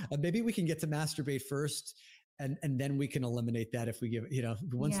maybe we can get to masturbate first and then we can eliminate that if we give,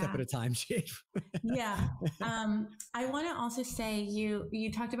 one step at a time, Jade. Yeah. I want to also say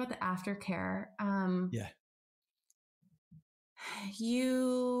you talked about the aftercare.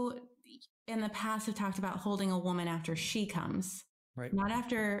 You in the past have talked about holding a woman after she comes, right? Not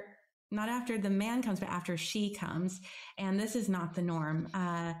after the man comes, but after she comes. And this is not the norm.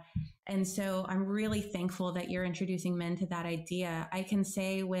 And so I'm really thankful that you're introducing men to that idea. I can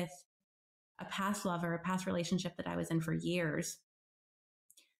say with a past lover, a past relationship that I was in for years,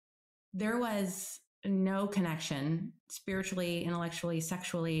 there was no connection spiritually, intellectually,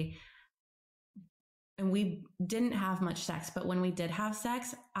 sexually. And we didn't have much sex, but when we did have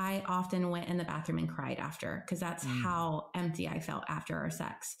sex, I often went in the bathroom and cried after, because that's how empty I felt after our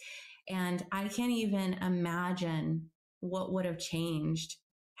sex. And I can't even imagine what would have changed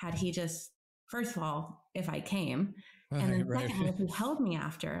had he just, first of all, if I came, and then secondly, if he held me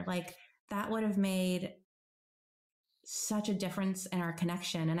after, like that would have made such a difference in our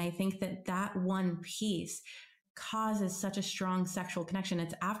connection. And I think that one piece causes such a strong sexual connection.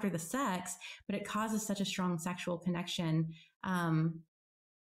 It's after the sex, but it causes such a strong sexual connection. I'm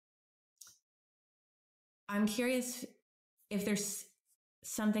curious if there's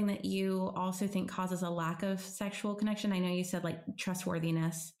something that you also think causes a lack of sexual connection. I know you said like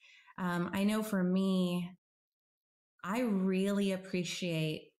trustworthiness. I know for me, I really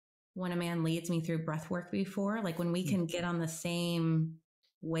appreciate when a man leads me through breath work before, like when we can get on the same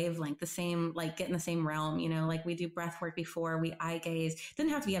wavelength, the same, like get in the same realm, you know, like we do breath work before we eye gaze. It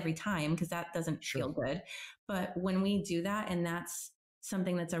doesn't have to be every time because that doesn't feel good. But when we do that, and that's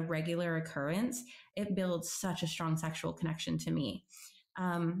something that's a regular occurrence, it builds such a strong sexual connection to me.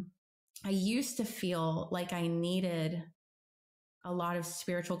 I used to feel like I needed a lot of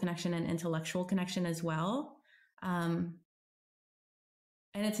spiritual connection and intellectual connection as well. And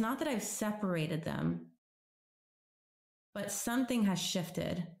it's not that I've separated them, but something has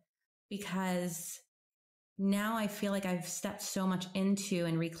shifted because now I feel like I've stepped so much into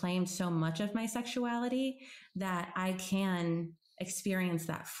and reclaimed so much of my sexuality that I can experience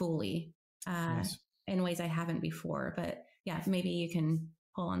that fully in ways I haven't before. But yeah, maybe you can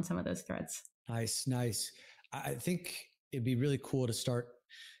pull on some of those threads. Nice. I think it'd be really cool to start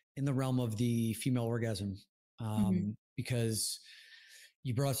in the realm of the female orgasm, because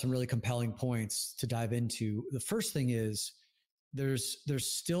you brought some really compelling points to dive into. The first thing is there's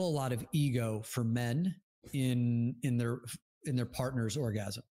still a lot of ego for men in their partner's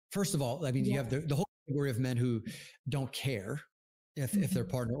orgasm. First of all, I mean, you have the whole category of men who don't care if their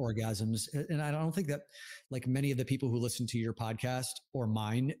partner orgasms. And I don't think that like many of the people who listen to your podcast or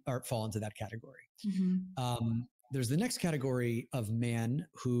mine fall into that category. There's the next category of man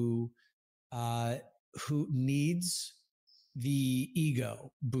who needs the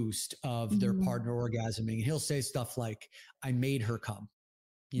ego boost of their partner orgasming. He'll say stuff like, I made her come,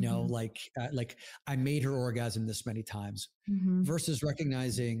 you know, like I made her orgasm this many times, versus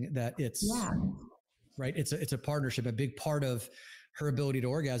recognizing that it's right. It's a partnership. A big part of her ability to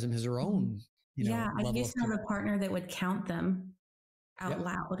orgasm is her own, you know, I used to have a partner that would count them out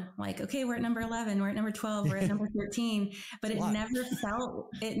loud. Like, okay, we're at number 11, we're at number 12, we're at number 13, but it never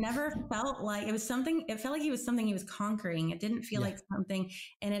felt like it was something. It felt like it was something he was conquering. It didn't feel like something.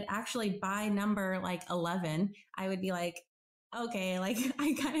 And it actually by number like 11, I would be like, okay, like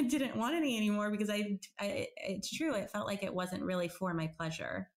I kind of didn't want any anymore because it's true. It felt like it wasn't really for my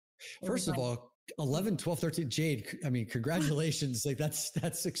pleasure. First of all, 11, 12, 13, Jade, I mean, congratulations. Like that's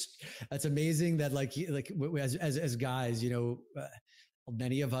amazing that like as guys, you know,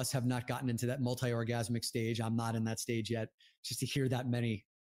 many of us have not gotten into that multi-orgasmic stage. I'm not in that stage yet. Just to hear that many,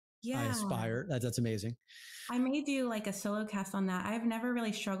 I aspire. That's amazing. I may do like a solo cast on that. I've never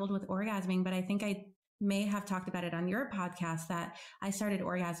really struggled with orgasming, but I think I may have talked about it on your podcast that I started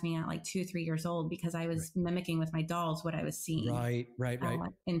orgasming at like 2-3 years old because I was mimicking with my dolls what I was seeing right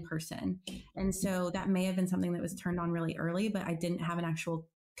in person. And so that may have been something that was turned on really early, but I didn't have an actual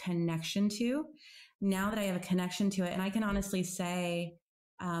connection to. Now that I have a connection to it, and I can honestly say,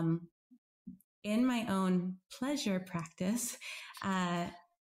 in my own pleasure practice, I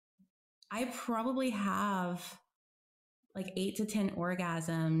probably have like 8 to 10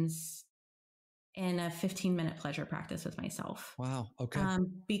 orgasms in a 15-minute pleasure practice with myself. Wow. Okay.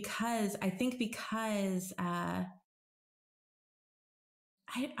 Because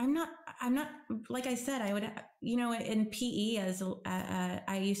I'm not, like I said, I would, you know, in PE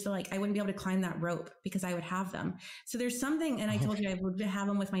I used to like, I wouldn't be able to climb that rope because I would have them. So there's something, and I told you I would have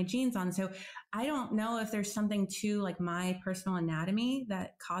them with my jeans on. So I don't know if there's something to like my personal anatomy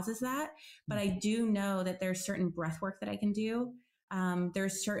that causes that, but I do know that there's certain breath work that I can do.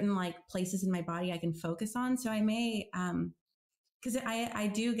 There's certain like places in my body I can focus on. So I may, because I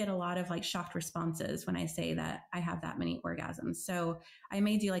do get a lot of like shocked responses when I say that I have that many orgasms. So I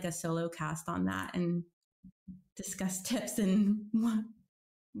may do like a solo cast on that and discuss tips and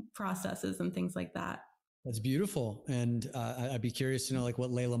processes and things like that. That's beautiful. And I'd be curious to know like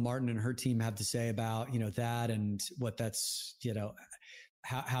what Layla Martin and her team have to say about, you know, that and what that's, you know,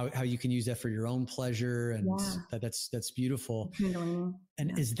 how you can use that for your own pleasure. And that's beautiful.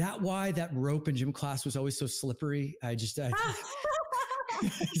 And is that why that rope in gym class was always so slippery? Is that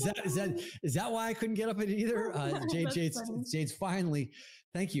why I couldn't get up it either? Jade's finally,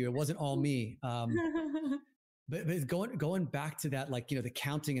 thank you. It wasn't all me. But going back to that, like, you know, the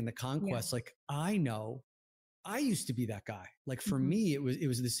counting and the conquest, like I know I used to be that guy. Like for me, it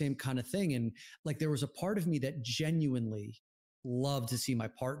was the same kind of thing. And like, there was a part of me that genuinely loved to see my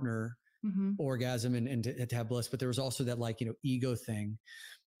partner orgasm and to have bliss. But there was also that like, ego thing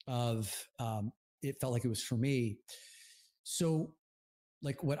of, it felt like it was for me. So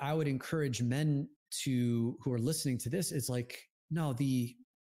like what I would encourage men who are listening to this is like, no, the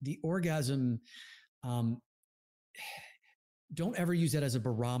orgasm, don't ever use that as a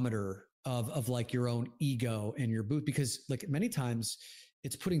barometer of like your own ego and your boot, because like many times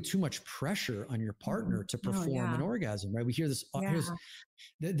it's putting too much pressure on your partner to perform an orgasm, right? We hear this.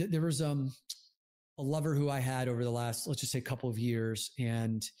 There was a lover who I had over the last, let's just say, couple of years,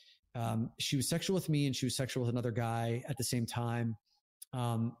 and she was sexual with me and she was sexual with another guy at the same time.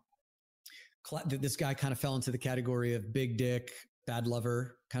 This guy kind of fell into the category of big dick, bad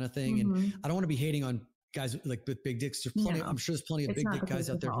lover kind of thing. And I don't want to be hating on guys like with big dicks. There's plenty. I'm sure there's plenty of big dick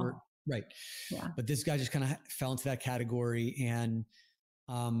guys out there who are right. Yeah. But this guy just kind of fell into that category, and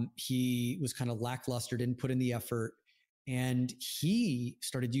he was kind of lackluster, didn't put in the effort. And he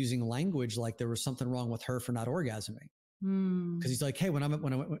started using language like there was something wrong with her for not orgasming. Cause he's like, hey,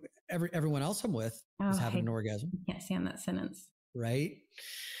 when everyone else I'm with is having an orgasm. I can't stand that sentence. Right.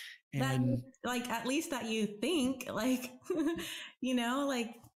 And that, like, at least that you think like,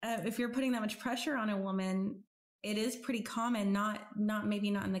 if you're putting that much pressure on a woman, it is pretty common, maybe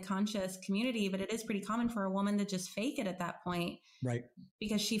not in the conscious community, but it is pretty common for a woman to just fake it at that point. Right.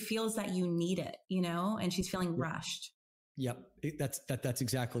 Because she feels that you need it, and she's feeling rushed. Yep. That's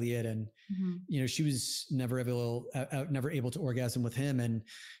exactly it. And, she was never able to orgasm with him. And,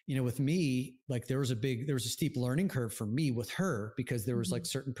 with me, like there was a steep learning curve for me with her, because there was like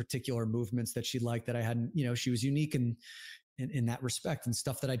certain particular movements that she liked that I hadn't, she was unique in that respect, and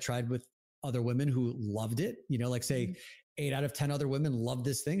stuff that I tried with other women who loved it, like say 8 out of 10 other women loved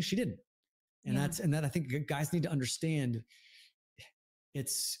this thing. She didn't. And that I think guys need to understand.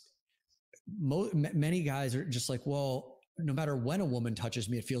 Many guys are just like, well, no matter when a woman touches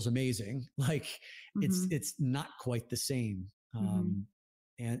me, it feels amazing. Like it's not quite the same.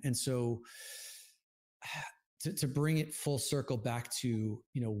 And so to bring it full circle back to,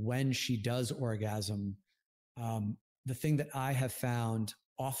 when she does orgasm, the thing that I have found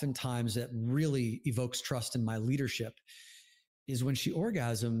oftentimes that really evokes trust in my leadership is when she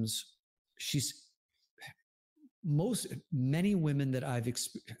orgasms, many women that I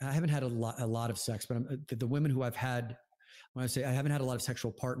haven't had a lot of sex, but the women who I've had, when I say I haven't had a lot of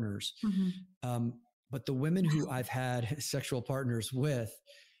sexual partners, but the women who I've had sexual partners with,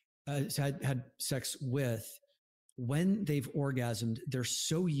 had sex with, when they've orgasmed, they're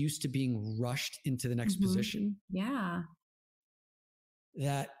so used to being rushed into the next position. Yeah.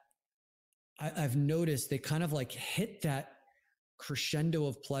 That I've noticed they kind of like hit that crescendo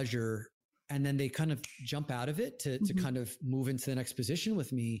of pleasure, and then they kind of jump out of it to kind of move into the next position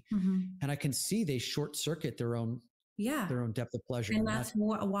with me. And I can see they short circuit their own depth of pleasure. And that's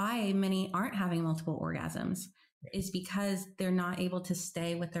why many aren't having multiple orgasms, is because they're not able to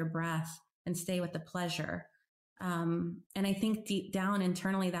stay with their breath and stay with the pleasure. And I think deep down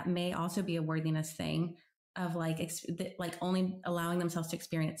internally, that may also be a worthiness thing of like only allowing themselves to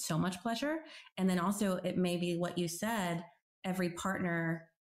experience so much pleasure. And then also it may be what you said, every partner,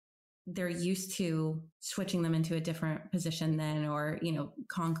 they're used to switching them into a different position then, or,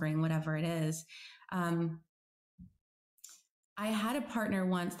 conquering whatever it is. I had a partner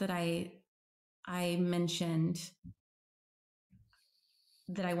once that I mentioned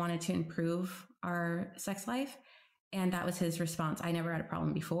that I wanted to improve our sex life. And that was his response. I never had a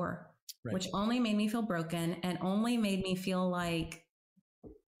problem before. Right. Which only made me feel broken and only made me feel like,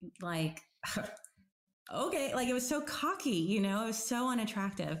 okay, like it was so cocky, it was so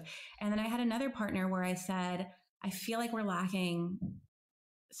unattractive. And then I had another partner where I said, I feel like we're lacking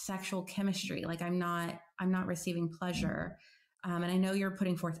sexual chemistry. Like I'm not receiving pleasure. And I know you're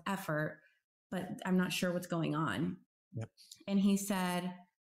putting forth effort, but I'm not sure what's going on. Yep. And he said,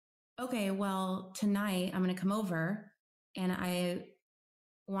 okay, well, tonight I'm going to come over and I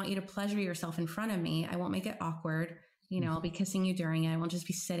want you to pleasure yourself in front of me. I won't make it awkward. I'll be kissing you during it. I won't just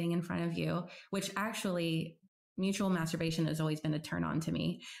be sitting in front of you, which actually mutual masturbation has always been a turn on to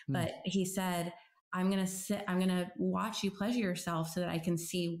me. But he said, I'm going to watch you pleasure yourself so that I can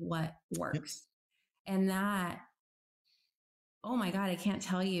see what works. Yep. And that, oh my God, I can't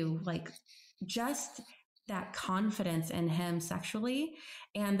tell you, like just that confidence in him sexually,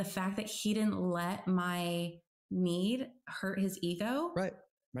 and the fact that he didn't let my need hurt his ego. Right.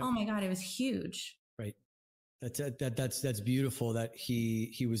 Oh my God, it was huge. Right. That's beautiful that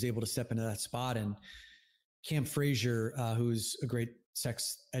he was able to step into that spot. And Cam Frazier, who's a great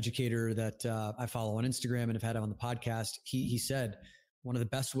sex educator that I follow on Instagram and have had him on the podcast, he said one of the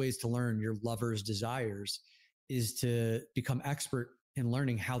best ways to learn your lover's desires is to become expert in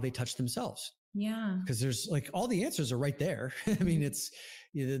learning how they touch themselves. Yeah. Because there's like all the answers are right there. I mean, it's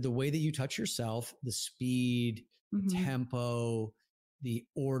the way that you touch yourself, the speed, the tempo, the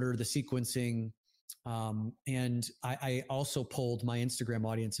order, the sequencing. And I also polled my Instagram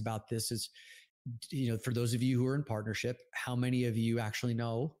audience about this is, for those of you who are in partnership, how many of you actually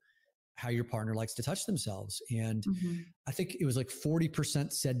know how your partner likes to touch themselves? And I think it was like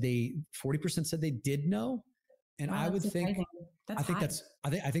 40% said they did know. And wow, I would think, I think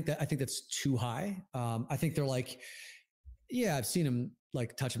that's too high. I think they're like, yeah, I've seen him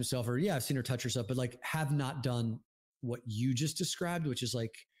like touch himself, or yeah, I've seen her touch herself, but like have not done what you just described, which is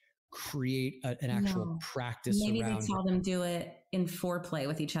like create an actual practice. Maybe they tell them do it in foreplay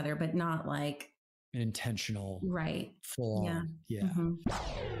with each other, but not like an intentional, right? Full on. Yeah.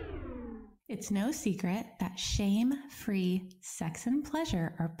 It's no secret that shame-free sex and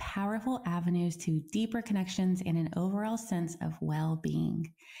pleasure are powerful avenues to deeper connections and an overall sense of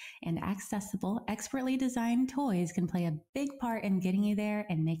well-being. And accessible, expertly designed toys can play a big part in getting you there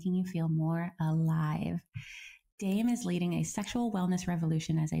and making you feel more alive. Dame is leading a sexual wellness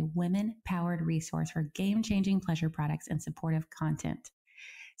revolution as a women-powered resource for game-changing pleasure products and supportive content.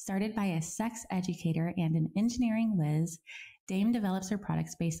 Started by a sex educator and an engineering whiz, Dame develops her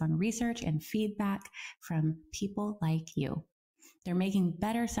products based on research and feedback from people like you. They're making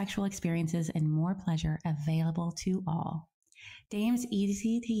better sexual experiences and more pleasure available to all. Dame's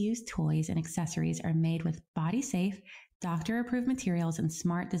easy-to-use toys and accessories are made with body-safe, doctor-approved materials and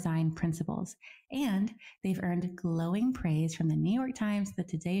smart design principles. And they've earned glowing praise from the New York Times, The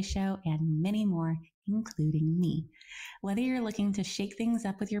Today Show, and many more, including me. Whether you're looking to shake things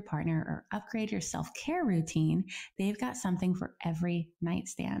up with your partner or upgrade your self-care routine, they've got something for every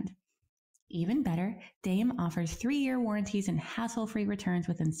nightstand. Even better, Dame offers 3-year warranties and hassle-free returns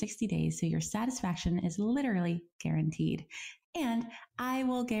within 60 days, so your satisfaction is literally guaranteed. And I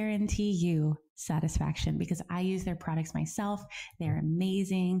will guarantee you satisfaction because I use their products myself. They're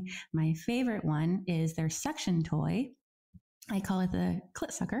amazing. My favorite one is their suction toy. I call it the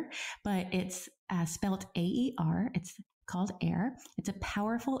clit sucker, but it's spelled AER. It's called Air. It's a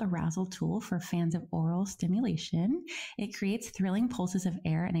powerful arousal tool for fans of oral stimulation. It creates thrilling pulses of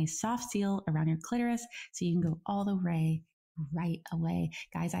air and a soft seal around your clitoris so you can go all the way right away.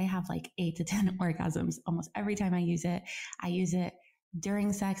 Guys, I have like 8 to 10 orgasms almost every time I use it. I use it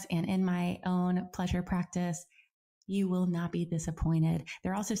during sex and in my own pleasure practice. You will not be disappointed.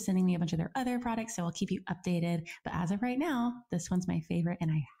 They're also sending me a bunch of their other products, so I'll keep you updated. But as of right now, this one's my favorite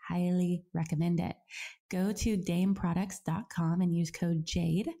and I highly recommend it. Go to dameproducts.com and use code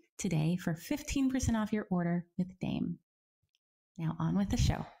JADE today for 15% off your order with Dame. Now on with the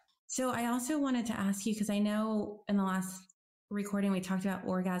show. So I also wanted to ask you, because I know in the last recording we talked about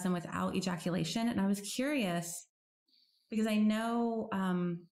orgasm without ejaculation, and I was curious because I know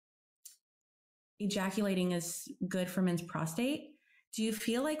ejaculating is good for men's prostate. Do you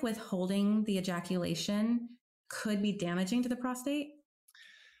feel like withholding the ejaculation could be damaging to the prostate?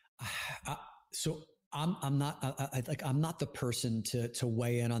 So I'm not the person to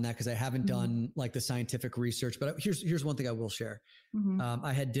weigh in on that because I haven't done like the scientific research. But here's one thing I will share.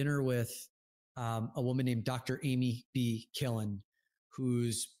 I had dinner with a woman named Dr. Amy B. Killen,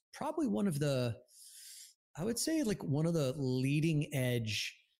 who's probably one of the leading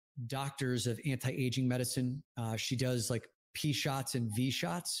edge doctors of anti-aging medicine. She does like P shots and V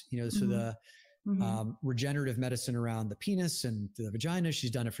shots, so the regenerative medicine around the penis and the vagina.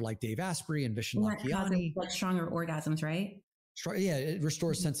 She's done it for like Dave Asprey and Vishen Lakhiani. Like stronger orgasms, right? Yeah, it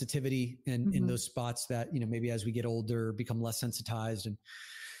restores sensitivity in those spots that, maybe as we get older, become less sensitized. And,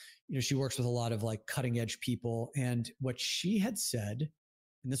 she works with a lot of like cutting edge people. And what she had said,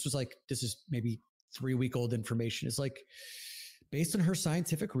 and this is maybe 3-week-old information, is like, based on her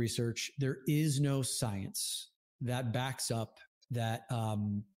scientific research, there is no science that backs up that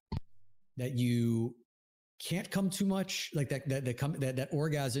that you can't come too much, like that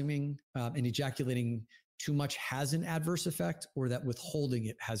orgasming and ejaculating too much has an adverse effect, or that withholding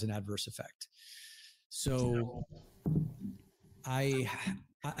it has an adverse effect. So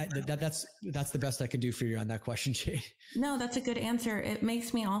that's the best I can do for you on that question, Jade. No, that's a good answer. It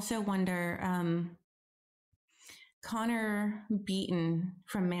makes me also wonder, Connor Beaton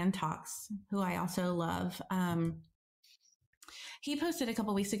from Man Talks, who I also love. He posted a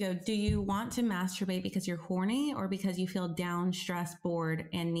couple weeks ago, do you want to masturbate because you're horny or because you feel down, stressed, bored,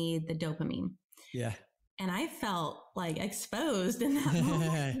 and need the dopamine? Yeah. And I felt like exposed in that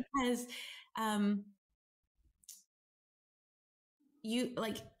moment because you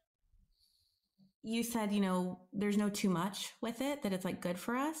said, there's no too much with it, that it's like good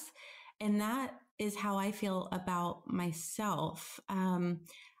for us. And that is how I feel about myself.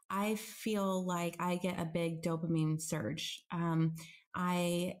 I feel like I get a big dopamine surge.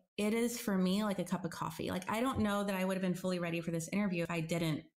 It is for me like a cup of coffee. Like, I don't know that I would have been fully ready for this interview if I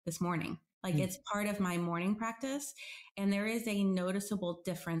didn't this morning. Like, it's part of my morning practice, and there is a noticeable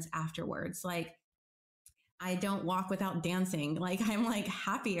difference afterwards. Like, I don't walk without dancing. Like, I'm like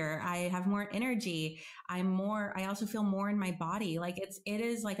happier. I have more energy. I also feel more in my body. Like, it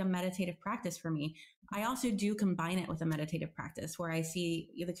is like a meditative practice for me. I also do combine it with a meditative practice where I see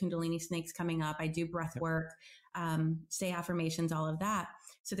the Kundalini snakes coming up. I do breath work, say affirmations, all of that.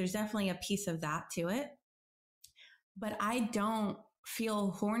 So there's definitely a piece of that to it. But I don't feel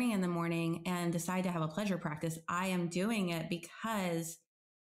horny in the morning and decide to have a pleasure practice. I am doing it because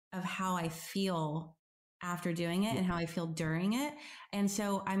of how I feel after doing it and how I feel during it. And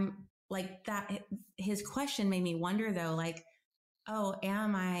so I'm like that. His question made me wonder though, like, oh,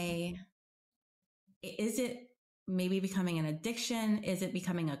 is it maybe becoming an addiction? Is it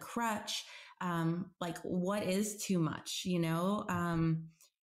becoming a crutch? Like, what is too much,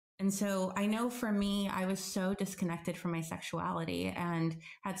 And so I know for me, I was so disconnected from my sexuality and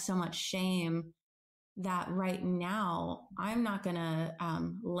had so much shame that right now I'm not going to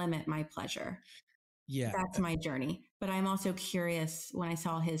limit my pleasure. Yeah. That's my journey. But I'm also curious when I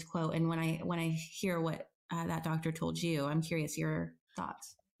saw his quote and when I hear what that doctor told you, I'm curious your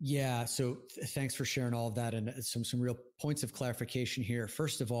thoughts. Yeah. So thanks for sharing all of that and some real points of clarification here.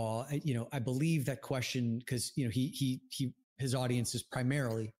 First of all, I believe that question because, his audience is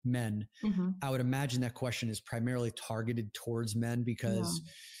primarily men. Mm-hmm. I would imagine that question is primarily targeted towards men because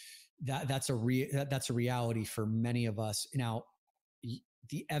that's a reality for many of us. Now,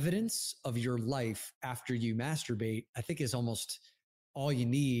 the evidence of your life after you masturbate, I think, is almost all you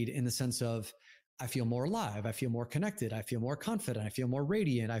need in the sense of, I feel more alive. I feel more connected. I feel more confident. I feel more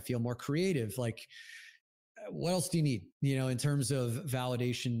radiant. I feel more creative. Like, what else do you need, in terms of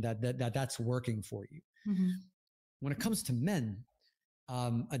validation that's working for you? Mm-hmm. When it comes to men,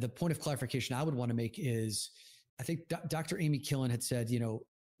 the point of clarification I would want to make is, I think Dr. Amy Killen had said,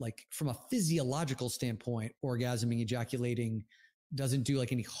 like from a physiological standpoint, orgasming, ejaculating doesn't do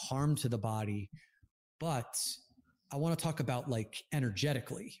like any harm to the body. But I want to talk about like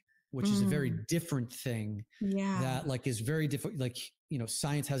energetically, which is a very different thing that like is very different. Like,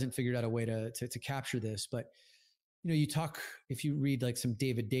 science hasn't figured out a way to capture this, but, if you read like some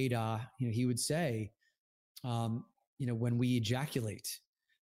David Data, he would say, when we ejaculate,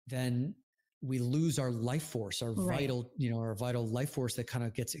 then we lose our life force, our vital life force that kind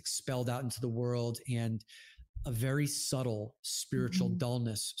of gets expelled out into the world. And a very subtle spiritual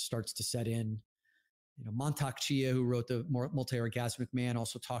dullness starts to set in. Mantak Chia, who wrote the Multi-Orgasmic Man,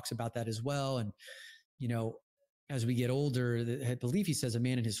 also talks about that as well. And, as we get older, I believe he says a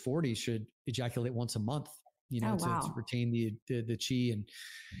man in his 40s should ejaculate once a month, to retain the chi.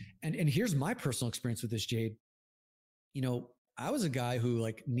 And here's my personal experience with this, Jade. I was a guy who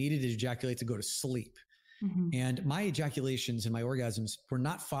like needed to ejaculate to go to sleep. Mm-hmm. And my ejaculations and my orgasms were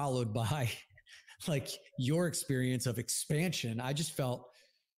not followed by like your experience of expansion. I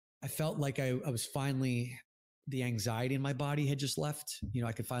felt like I was finally, the anxiety in my body had just left.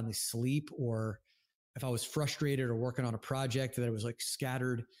 I could finally sleep, or if I was frustrated or working on a project that I was like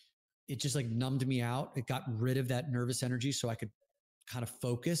scattered, it just like numbed me out. It got rid of that nervous energy so I could kind of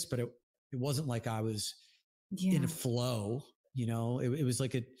focus, but it wasn't like I was in a flow, it was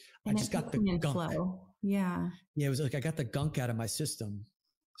like I just got the gunk. Flow. Yeah. Yeah. It was like, I got the gunk out of my system.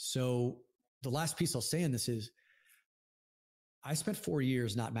 So the last piece I'll say in this is, I spent 4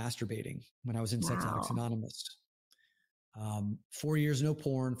 years not masturbating when I was in Sex Addicts Anonymous. 4 years, no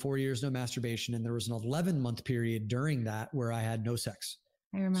porn, 4 years, no masturbation. And there was an 11-month period during that where I had no sex.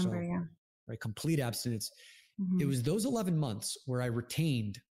 I remember. Right. Complete abstinence. Mm-hmm. It was those 11 months where I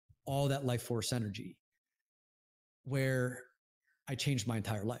retained all that life force energy, where I changed my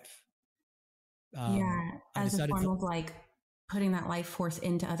entire life. As a form of like putting that life force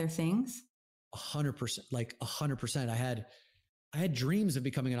into other things. 100%, like 100%. I had dreams of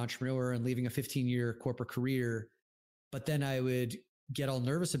becoming an entrepreneur and leaving a 15-year corporate career, but then I would get all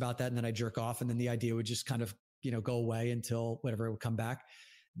nervous about that. And then I jerk off. And then the idea would just kind of, go away until whatever would come back.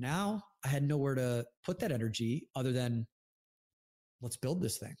 Now I had nowhere to put that energy other than let's build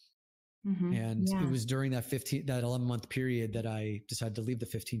this thing. Mm-hmm. And it was during that 11-month period that I decided to leave the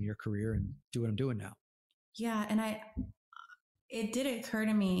 15-year career and do what I'm doing now. Yeah. And it did occur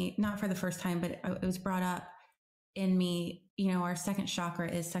to me, not for the first time, but it was brought up in me, our second chakra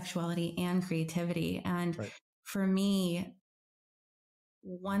is sexuality and creativity. And for me,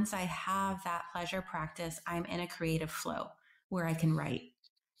 once I have that pleasure practice, I'm in a creative flow where I can write.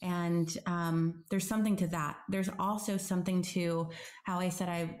 And there's something to that. There's also something to how I said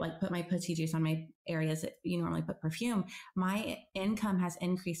I like put my pussy juice on my areas that you normally put perfume. My income has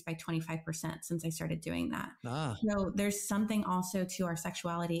increased by 25% since I started doing that. So there's something also to our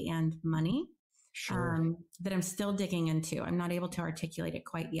sexuality and money. Sure. That I'm still digging into. I'm not able to articulate it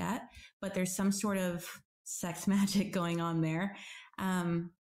quite yet, but there's some sort of sex magic going on there.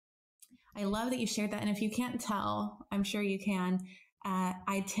 I love that you shared that. And if you can't tell, I'm sure you can.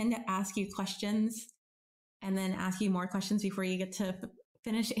 I tend to ask you questions and then ask you more questions before you get to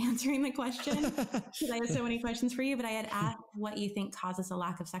finish answering the question. Because I have so many questions for you, but I had asked what you think causes a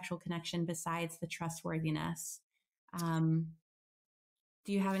lack of sexual connection besides the trustworthiness.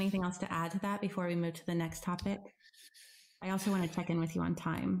 Do you have anything else to add to that before we move to the next topic? I also want to check in with you on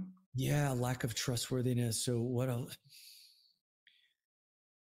time. Yeah, lack of trustworthiness. So what else?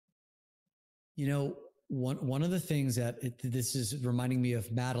 You know, one of the things that this is reminding me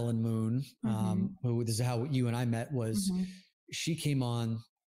of Madeline Moon, who this is how you and I met, was she came on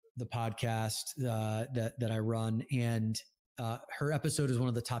the podcast that I run, and her episode is one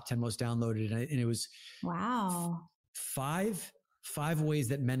of the top 10 most downloaded, and it was five ways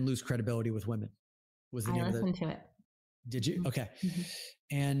that men lose credibility with women. Was the name of it? I listened to it. Did you? Okay.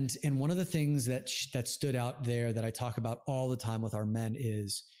 And one of the things that stood out there that I talk about all the time with our men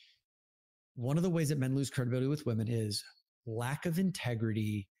is, one of the ways that men lose credibility with women is lack of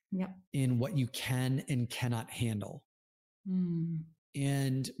integrity in what you can and cannot handle.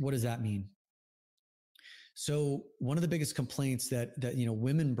 And what does that mean? So one of the biggest complaints that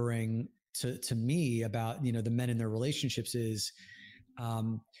women bring to me about, the men in their relationships is,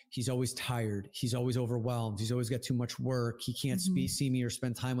 he's always tired. He's always overwhelmed. He's always got too much work. He can't see me or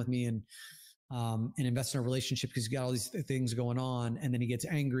spend time with me and invest in a relationship because he's got all these things going on. And then he gets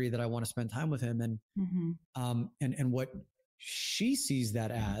angry that I want to spend time with him. And what she sees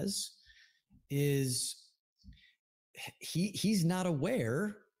that as is he's not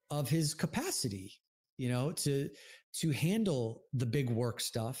aware of his capacity, to handle the big work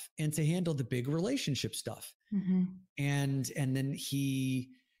stuff and to handle the big relationship stuff. And then he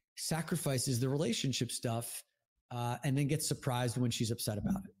sacrifices the relationship stuff, and then gets surprised when she's upset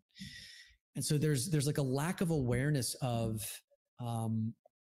about it. And so there's like a lack of awareness of, when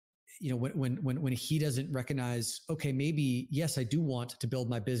he doesn't recognize, okay, maybe, yes, I do want to build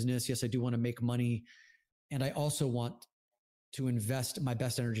my business. Yes, I do want to make money. And I also want to invest my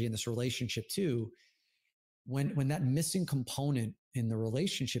best energy in this relationship too. When that missing component in the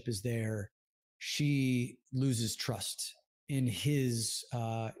relationship is there, she loses trust in his,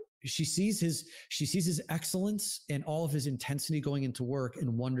 she sees his excellence and all of his intensity going into work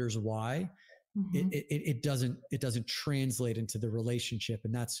and wonders why it doesn't translate into the relationship.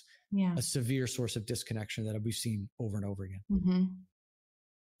 And that's a severe source of disconnection that we've seen over and over again.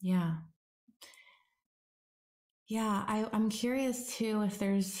 Yeah. I'm curious too, if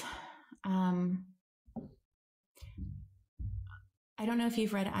there's, I don't know if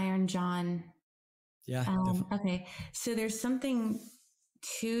you've read Iron John. Yeah. Okay. So there's something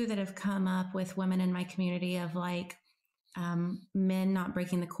too that have come up with women in my community of like, men not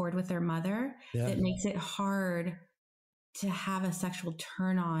breaking the cord with their mother that makes it hard to have a sexual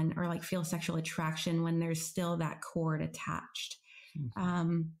turn on or like feel sexual attraction when there's still that cord attached.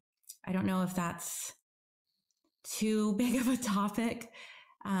 I don't know if that's too big of a topic,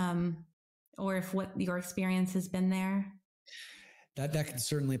 or if what your experience has been there. That can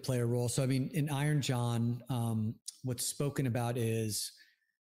certainly play a role. So, I mean, in Iron John, what's spoken about is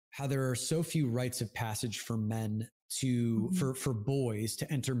how there are so few rites of passage for men for boys to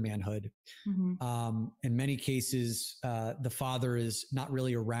enter manhood. In many cases, the father is not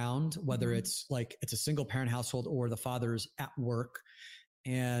really around, whether it's a single parent household or the father's at work.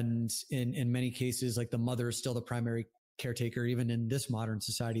 And in many cases, like the mother is still the primary caretaker, even in this modern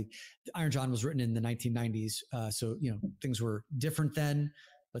society. Iron John was written in the 1990s. So, things were different then,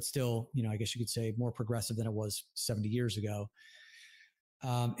 but still, I guess you could say more progressive than it was 70 years ago.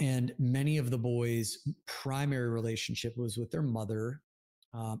 And many of the boys' primary relationship was with their mother,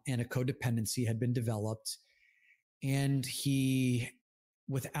 and a codependency had been developed. And he,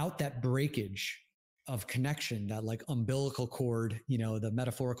 without that breakage of connection, that like umbilical cord, the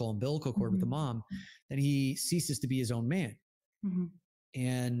metaphorical umbilical cord with the mom, then he ceases to be his own man.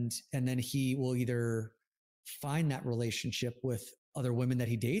 And then he will either find that relationship with other women that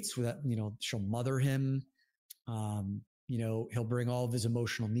he dates, with that, she'll mother him. He'll bring all of his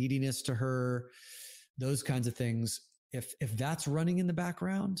emotional neediness to her, those kinds of things. If that's running in the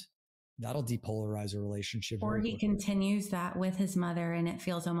background, that'll depolarize a relationship Or very he quickly. continues that with his mother and it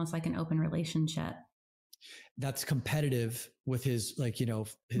feels almost like an open relationship. That's competitive with his, like, you know,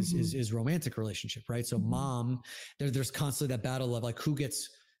 his romantic relationship, right? So mom, there's constantly that battle of like, who gets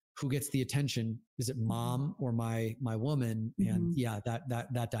the attention? Is it mom or my woman? And yeah,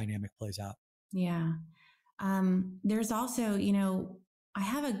 that dynamic plays out. Yeah. There's also, you know, I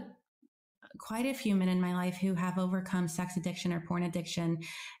have quite a few men in my life who have overcome sex addiction or porn addiction.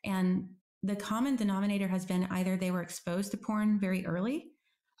 And the common denominator has been either they were exposed to porn very early,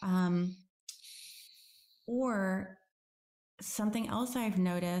 or something else I've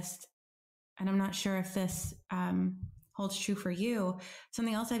noticed, and I'm not sure if this holds true for you.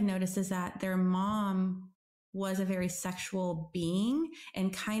 Something else I've noticed is that their mom was a very sexual being,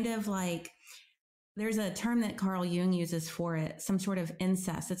 and kind of like, there's a term that Carl Jung uses for it, some sort of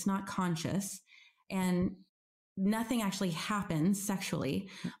incest. It's not conscious and nothing actually happens sexually,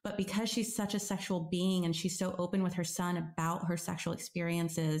 but because she's such a sexual being and she's so open with her son about her sexual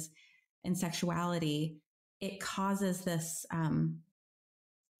experiences and sexuality, it causes this, I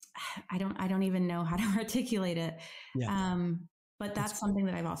don't even know how to articulate it. Yeah. But that's something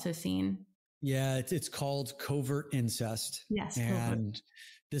that I've also seen. Yeah. It's called covert incest. Yes. And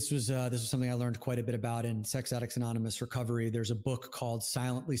this was something I learned quite a bit about in Sex Addicts Anonymous recovery. There's a book called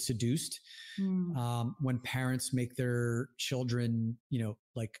Silently Seduced. When parents make their children, you know,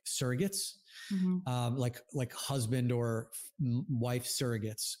 like surrogates, like husband or wife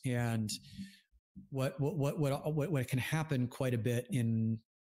surrogates. And what can happen quite a bit in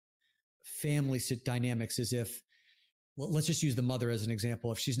family dynamics is if, well, let's just use the mother as an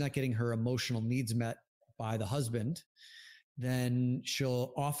example. If she's not getting her emotional needs met by the husband, then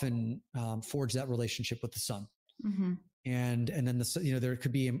she'll often forge that relationship with the son. And then you know, there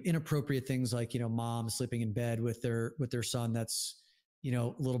could be inappropriate things like, you know, mom sleeping in bed with their son that's, you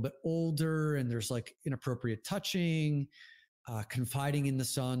know, a little bit older, and there's like inappropriate touching, confiding in the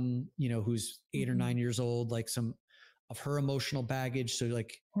son, you know, who's 8 or 9 years old, like some of her emotional baggage. So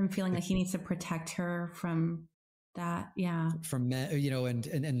like him feeling like he needs to protect her from that. Yeah. From men, you know, and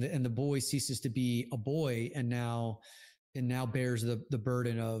the boy ceases to be a boy and now bears the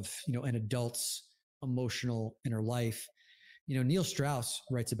burden of, you know, an adult's emotional inner life. You know, Neil Strauss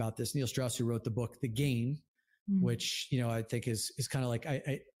writes about this. Neil Strauss, who wrote the book, The Gain, which, you know, I think is kind of like,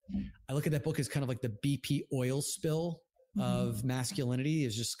 I look at that book as kind of like the BP oil spill of masculinity,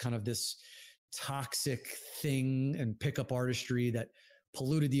 is just kind of this toxic thing and pickup artistry that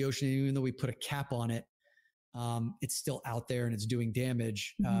polluted the ocean. And even though we put a cap on it, it's still out there and it's doing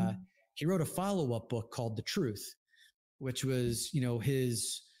damage. He wrote a follow-up book called The Truth, which was, you know,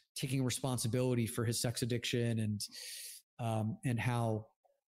 his taking responsibility for his sex addiction and how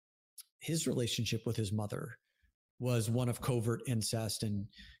his relationship with his mother was one of covert incest. And,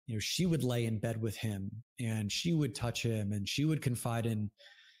 you know, she would lay in bed with him and she would touch him and she would confide in,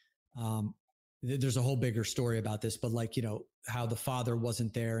 there's a whole bigger story about this, but like, you know, how the father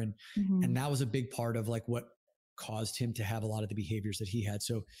wasn't there. And that was a big part of like what caused him to have a lot of the behaviors that he had.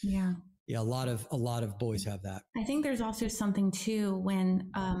 So yeah, a lot of boys have that. I think there's also something too,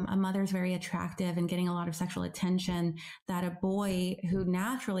 when a mother's very attractive and getting a lot of sexual attention, that a boy who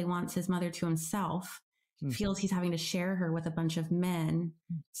naturally wants his mother to himself feels he's having to share her with a bunch of men.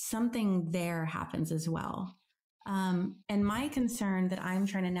 Something there happens as well. And my concern that I'm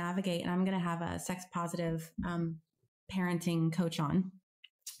trying to navigate, and I'm going to have a sex positive parenting coach on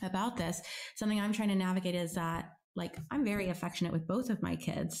about this, something I'm trying to navigate is that, like, I'm very affectionate with both of my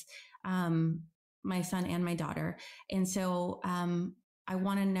kids, my son and my daughter. And so I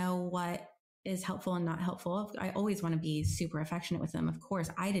want to know what is helpful and not helpful. I always want to be super affectionate with them. Of course,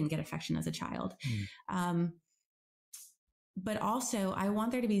 I didn't get affection as a child. But also I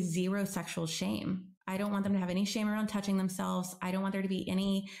want there to be zero sexual shame. I don't want them to have any shame around touching themselves. I don't want there to be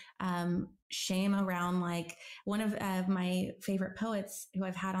any shame around, like, one of my favorite poets who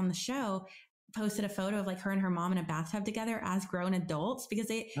I've had on the show posted a photo of like her and her mom in a bathtub together as grown adults, because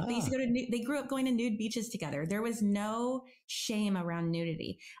they used to go to, they grew up going to nude beaches together. There was no shame around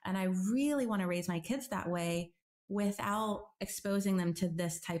nudity. And I really want to raise my kids that way without exposing them to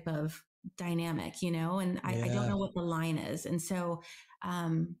this type of dynamic, you know, and I don't know what the line is. And so,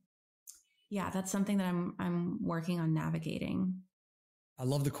 yeah, that's something that I'm working on navigating. I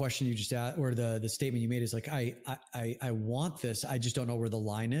love the question you just asked, or the statement you made is like, I want this. I just don't know where the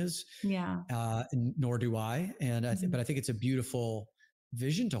line is. Yeah. Nor do I. And but I think it's a beautiful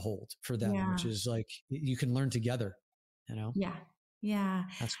vision to hold for them, which is like, you can learn together, you know? Yeah. Yeah.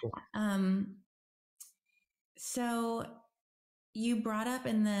 That's cool. So you brought up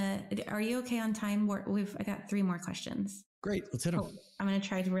are you okay on time? I got 3 more questions. Great. Let's hit them. I'm going to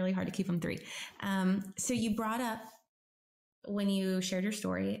try really hard to keep them 3. So you brought up when you shared your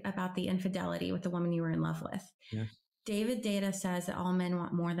story about the infidelity with the woman you were in love with. Yeah. David Deida says that all men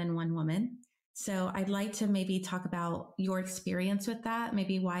want more than one woman. So I'd like to maybe talk about your experience with that,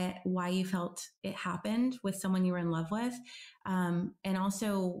 maybe why you felt it happened with someone you were in love with. And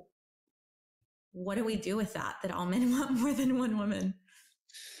also, what do we do with that all men want more than one woman?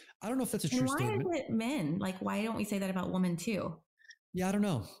 I don't know if that's a true statement. Why is it men? Like, why don't we say that about women too? Yeah, I don't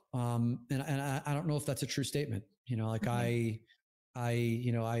know. And I don't know if that's a true statement. Like I'm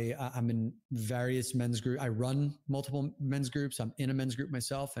in various men's groups. I run multiple men's groups. I'm in a men's group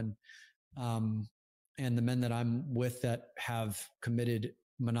myself. And the men that I'm with that have committed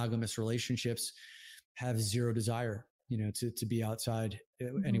monogamous relationships have zero desire, to be outside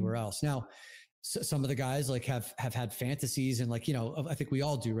anywhere else. Now, some of the guys like have had fantasies and like, I think we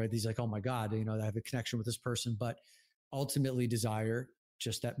all do, right? These like, oh my God, I have a connection with this person, but ultimately desire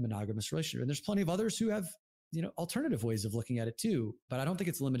just that monogamous relationship. And there's plenty of others who have, alternative ways of looking at it too, but I don't think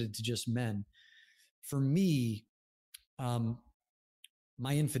it's limited to just men. For me,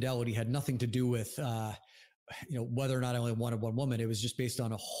 my infidelity had nothing to do with, whether or not I only wanted one woman. It was just based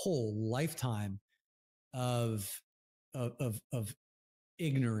on a whole lifetime of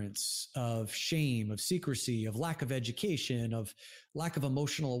ignorance, of shame, of secrecy, of lack of education, of lack of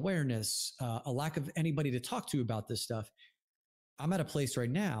emotional awareness, a lack of anybody to talk to about this stuff. I'm at a place right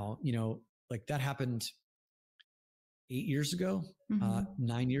now, like that happened 8 years ago,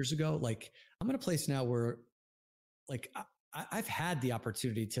 9 years ago. Like I'm at a place now where like I've had the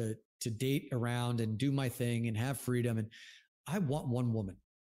opportunity to date around and do my thing and have freedom. And I want one woman.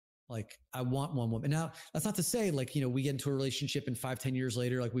 Like I want one woman. Now that's not to say like, we get into a relationship and 5-10 years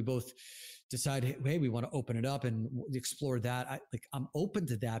later, like we both decide, hey, we want to open it up and explore that. I'm open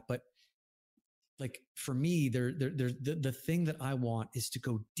to that. But like for me, the thing that I want is to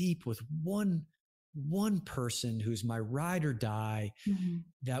go deep with one person who's my ride or die,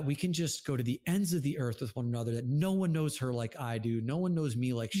 that we can just go to the ends of the earth with one another, that no one knows her like I do. No one knows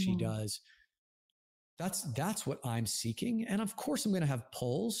me like she does. That's what I'm seeking. And of course I'm going to have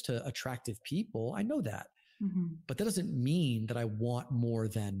pulls to attractive people. I know that, but that doesn't mean that I want more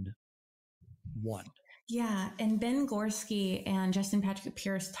than one. Yeah. And Ben Gorski and Justin Patrick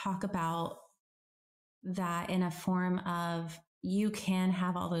Pierce talk about that in a form of, you can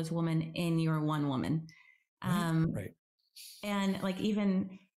have all those women in your one woman. Right. And like,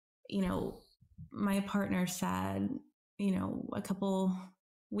 even, my partner said, a couple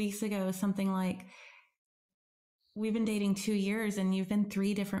weeks ago, something like, we've been dating 2 years and you've been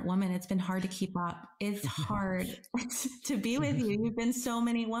 3 different women. It's been hard to keep up. It's hard to be with you. You've been so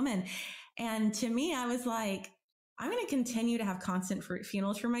many women. And to me, I was like, I'm going to continue to have constant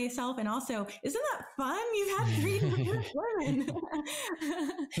funerals for myself. And also, isn't that fun? You've had 3 different women.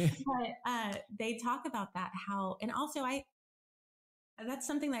 But they talk about that, and also that's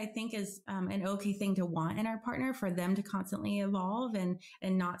something that I think is an okay thing to want in our partner, for them to constantly evolve and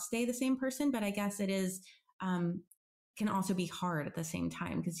not stay the same person. But I guess it is, can also be hard at the same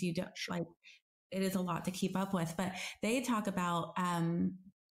time, because you don't like, it is a lot to keep up with. But they talk about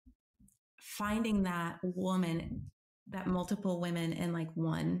finding that woman, that multiple women in like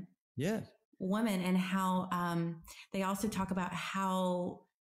one woman, and how they also talk about how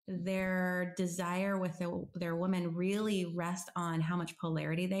their desire with their woman really rests on how much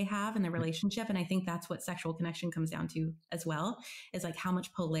polarity they have in the relationship. And I think that's what sexual connection comes down to as well, is like how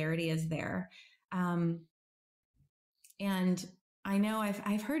much polarity is there. And I know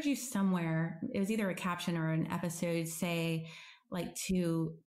I've heard you somewhere, it was either a caption or an episode, say like,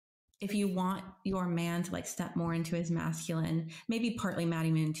 if you want your man to like step more into his masculine, maybe partly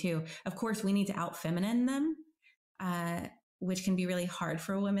Maddie Moon too. Of course, we need to out feminine them, which can be really hard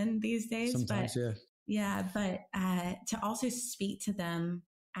for women these days. Sometimes, but to also speak to them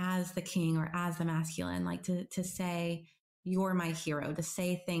as the king or as the masculine, like to say, you're my hero, to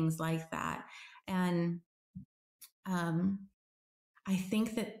say things like that. And I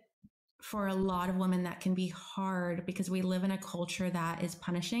think that for a lot of women, that can be hard, because we live in a culture that is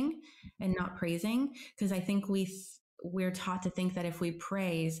punishing and not praising. Because I think we're taught to think that if we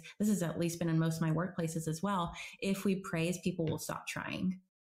praise, this has at least been in most of my workplaces as well, if we praise, people will stop trying,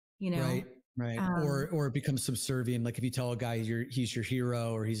 Right. Or it becomes subservient. Like if you tell a guy he's your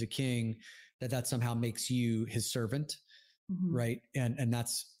hero or he's a king, that somehow makes you his servant. Right. And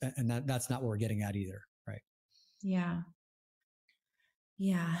that's not what we're getting at either. Right. Yeah.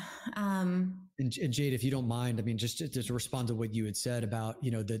 Yeah. And Jade, if you don't mind, I mean, just to respond to what you had said about,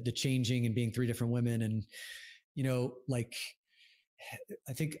 the changing and being 3 different women, and, like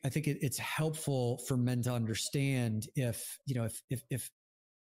it's helpful for men to understand if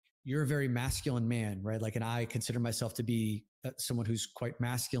you're a very masculine man, right? Like, and I consider myself to be someone who's quite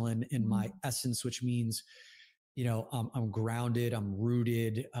masculine in my essence, which means, I'm grounded, I'm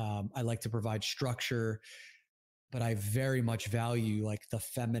rooted. I like to provide structure, but I very much value like the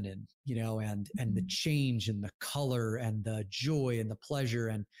feminine, and the change and the color and the joy and the pleasure.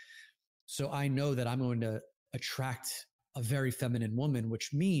 And so I know that I'm going to attract a very feminine woman,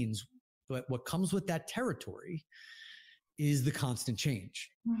 which means what comes with that territory is the constant change,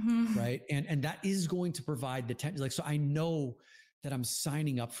 right? And that is going to provide the tension. Like, so I know that I'm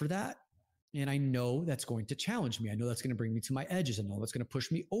signing up for that. And I know that's going to challenge me. I know that's going to bring me to my edges. I know that's going to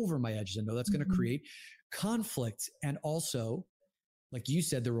push me over my edges. I know that's going to create conflict. And also, like you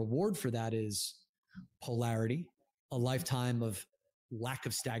said, the reward for that is polarity, a lifetime of lack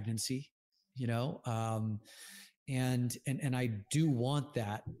of stagnancy, and I do want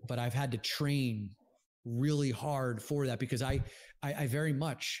that, but I've had to train really hard for that, because I very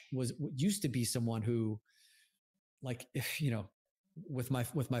much used to be someone who, like, if, with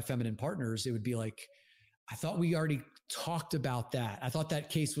my feminine partners, it would be like, I thought we already talked about that. I thought that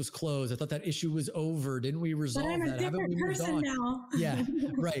case was closed. I thought that issue was over. Didn't we resolve that? But I'm a different person now. Yeah.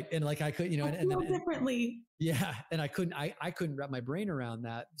 Right. And like, I could, I feel differently. Yeah. And I couldn't wrap my brain around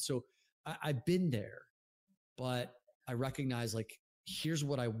that. So I've been there, but I recognize, like, here's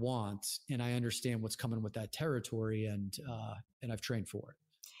what I want. And I understand what's coming with that territory, and I've trained for it.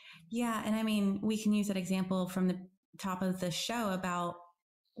 Yeah. And I mean, we can use that example from the top of the show about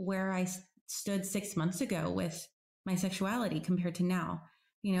where I stood 6 months ago with my sexuality compared to now.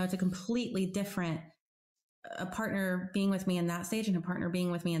 It's a completely different, a partner being with me in that stage and a partner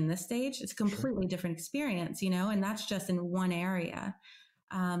being with me in this stage. It's a completely different experience, and that's just in one area.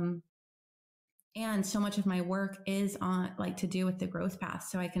 And so much of my work is on, like, to do with the growth path.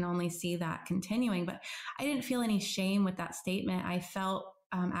 So I can only see that continuing, but I didn't feel any shame with that statement. I felt,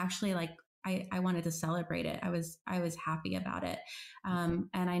 actually like, I wanted to celebrate it. I was happy about it. And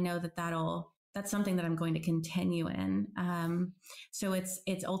I know that's something that I'm going to continue in. So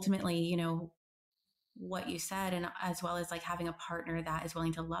it's ultimately, what you said, and as well as like having a partner that is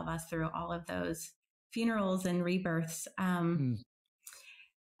willing to love us through all of those funerals and rebirths.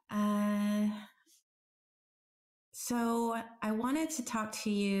 So I wanted to talk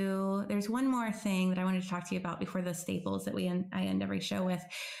to you. There's one more thing that I wanted to talk to you about before the staples that I end every show with.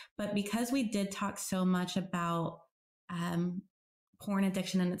 But because we did talk so much about porn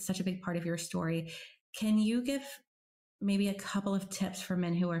addiction, and it's such a big part of your story, can you give maybe a couple of tips for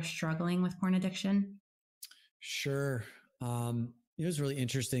men who are struggling with porn addiction? Sure. What's really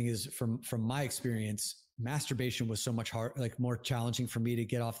interesting is from my experience, masturbation was so much more challenging for me to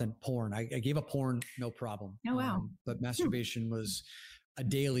get off than porn. I gave up porn, no problem. Oh, wow. But masturbation was a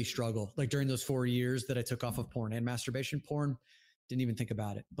daily struggle. Like, during those 4 years that I took off of porn and masturbation, porn, didn't even think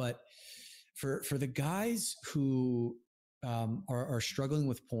about it. But for the guys who are struggling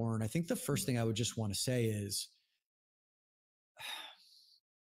with porn, I think the first thing I would just want to say is,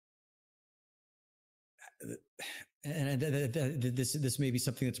 and this may be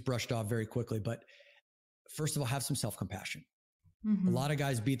something that's brushed off very quickly, but first of all, have some self-compassion. A lot of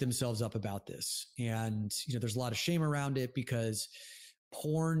guys beat themselves up about this, and there's a lot of shame around it because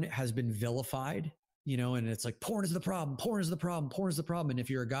porn has been vilified, and it's like, porn is the problem, porn is the problem, porn is the problem. And if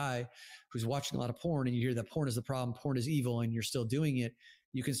you're a guy who's watching a lot of porn and you hear that porn is the problem, porn is evil, and you're still doing it,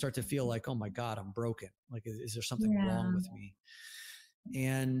 you can start to feel like, oh my God, I'm broken. Like, is there something wrong with me?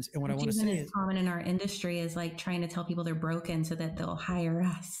 And what I want to say is common in our industry is like trying to tell people they're broken so that they'll hire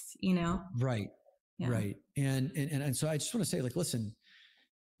us, Right. Yeah. Right. And so I just want to say, like, listen,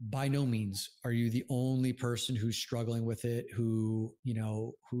 by no means are you the only person who's struggling with it,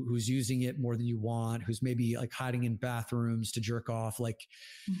 who's using it more than you want, who's maybe like hiding in bathrooms to jerk off, like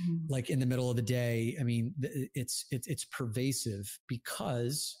in the middle of the day. I mean, it's pervasive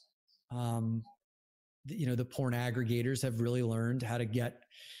because, the porn aggregators have really learned how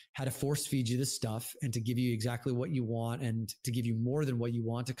to force feed you this stuff and to give you exactly what you want and to give you more than what you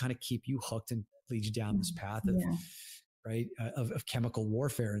want to kind of keep you hooked and lead you down this path of chemical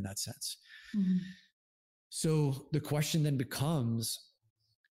warfare in that sense. So the question then becomes,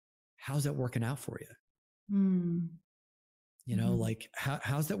 how's that working out for you? Like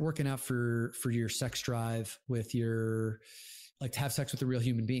how's that working out for your sex drive with to have sex with a real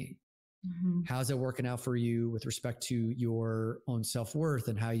human being? How's that working out for you with respect to your own self-worth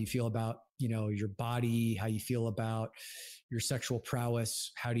and how you feel about, your body, how you feel about your sexual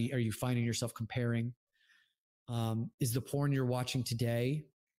prowess? Are you finding yourself comparing? Is the porn you're watching today,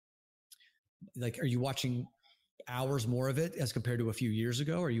 like, are you watching hours more of it as compared to a few years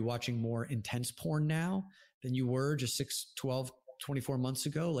ago? Are you watching more intense porn now than you were just 6, 12, 24 months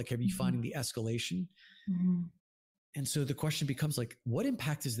ago? Like, have you finding the escalation? Mm-hmm. And so the question becomes like, what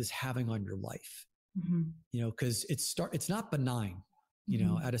impact is this having on your life? Mm-hmm. You know, because it's not benign. You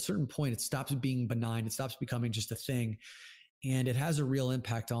know, at a certain point, it stops being benign. It stops becoming just a thing. And it has a real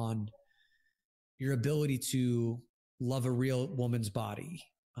impact on your ability to love a real woman's body,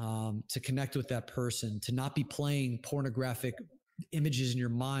 to connect with that person, to not be playing pornographic images in your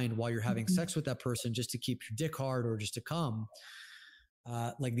mind while you're having sex with that person just to keep your dick hard or just to come.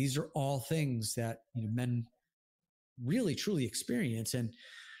 Like, these are all things that, you know, men really truly experience. And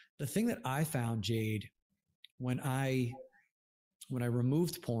the thing that I found, Jade, when I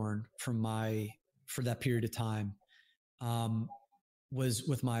removed porn for that period of time, was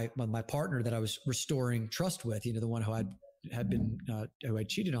with my partner that I was restoring trust with, you know, the one who who I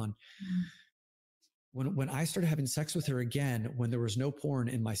cheated on. When I started having sex with her again, when there was no porn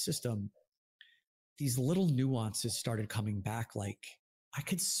in my system, these little nuances started coming back. Like, I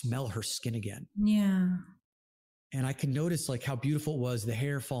could smell her skin again. Yeah. And I could notice like how beautiful it was, the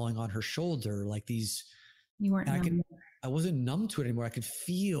hair falling on her shoulder, like these. You weren't numb. I wasn't numb to it anymore. I could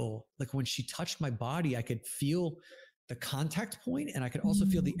feel, like, when she touched my body, I could feel the contact point, and I could also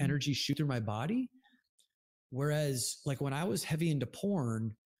feel the energy shoot through my body. Whereas, like, when I was heavy into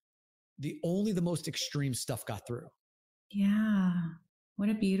porn, the most extreme stuff got through. Yeah. What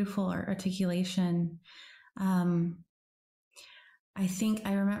a beautiful articulation. I think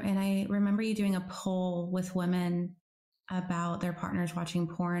I remember you doing a poll with women about their partners watching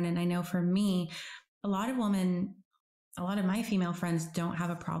porn. And I know for me, a lot of my female friends don't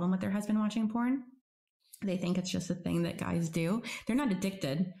have a problem with their husband watching porn. They think it's just a thing that guys do. They're not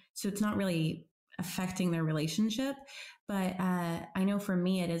addicted, so it's not really affecting their relationship. But I know for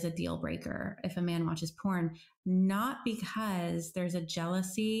me, it is a deal breaker if a man watches porn, not because there's a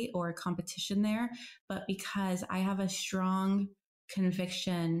jealousy or a competition there, but because I have a strong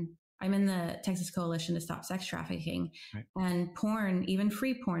conviction. I'm in the Texas Coalition to Stop Sex Trafficking, right. And porn, even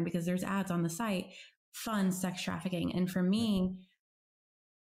free porn, because there's ads on the site, funds sex trafficking. And for me,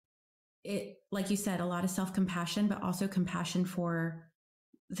 it, like you said, a lot of self-compassion, but also compassion for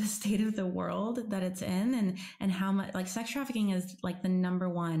the state of the world that it's in, and how much, like, sex trafficking is like the number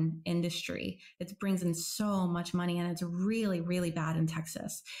one industry. It brings in so much money, and it's really, really bad in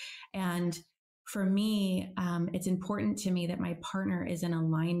Texas. And for me, it's important to me that my partner is in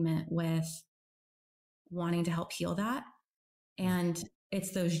alignment with wanting to help heal that. And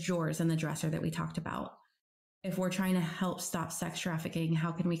it's those drawers in the dresser that we talked about. If we're trying to help stop sex trafficking,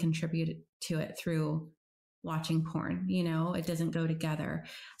 how can we contribute to it through watching porn? You know, it doesn't go together.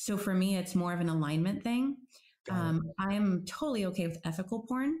 So for me, it's more of an alignment thing. I'm totally okay with ethical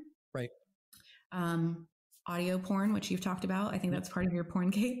porn. Right. Audio porn, which you've talked about. I think that's part of your porn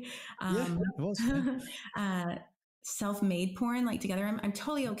gate. Yeah, it was. Self-made porn, like together. I'm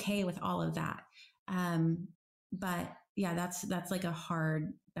totally okay with all of that. But yeah, that's like a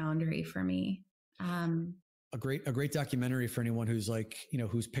hard boundary for me. A great documentary for anyone who's like, you know,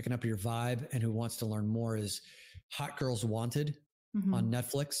 who's picking up your vibe and who wants to learn more is Hot Girls Wanted on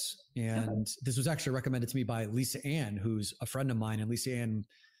Netflix. And this was actually recommended to me by Lisa Ann, who's a friend of mine. And Lisa Ann,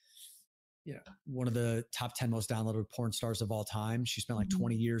 you know, one of the top 10 most downloaded porn stars of all time. She spent like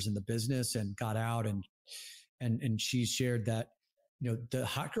 20 years in the business and got out, and she shared that, you know, the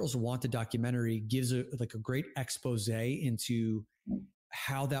Hot Girls Wanted documentary gives a great expose into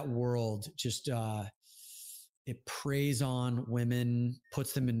how that world just, it preys on women,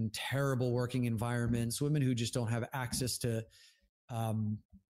 puts them in terrible working environments, women who just don't have access to,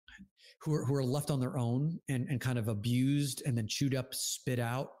 who are left on their own and kind of abused and then chewed up, spit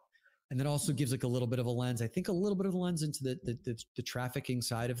out. And then also gives like a little bit of a lens, I think a little bit of a lens into the trafficking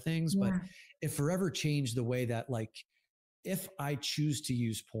side of things, but it forever changed the way that, like, if I choose to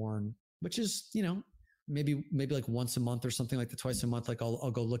use porn, which is, you know, maybe like once a month or something like that, twice a month, like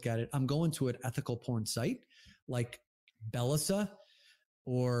I'll go look at it. I'm going to an ethical porn site like Bellisa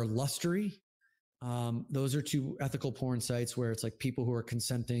or Lustery. Those are two ethical porn sites where it's like people who are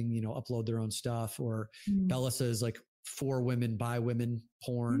consenting, you know, upload their own stuff, or Bellisa is like for women by women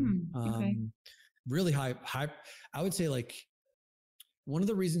porn. Really high. I would say, like, one of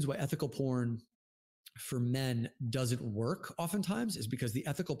the reasons why ethical porn for men doesn't work oftentimes is because the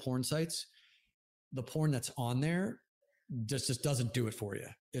ethical porn sites, the porn that's on there just doesn't do it for you.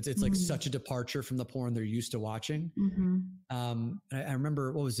 It's like such a departure from the porn they're used to watching. I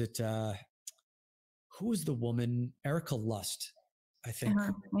remember, what was it? Who was the woman? Erica Lust, I think, I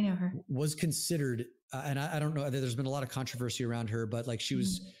know her. Was considered, and I don't know, there's been a lot of controversy around her, but like she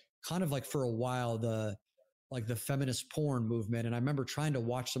was kind of like for a while, like the feminist porn movement. And I remember trying to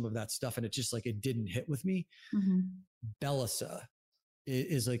watch some of that stuff and it just like, it didn't hit with me. Bellasa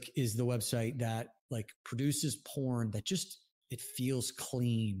is the website that like produces porn that just, it feels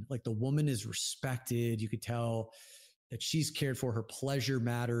clean. Like the woman is respected. You could tell that she's cared for, her pleasure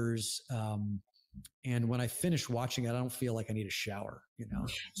matters. And when I finish watching it, I don't feel like I need a shower, you know?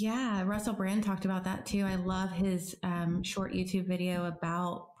 Yeah. Russell Brand talked about that too. I love his short YouTube video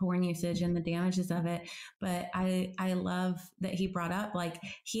about porn usage and the damages of it. But I love that he brought up, like,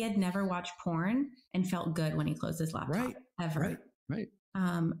 he had never watched porn and felt good when he closed his laptop ever. Right.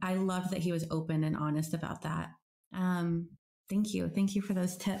 I love that he was open and honest about that. Thank you. Thank you for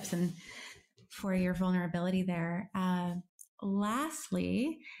those tips and for your vulnerability there.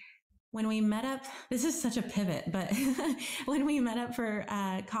 Lastly, when we met up, this is such a pivot, but when we met up for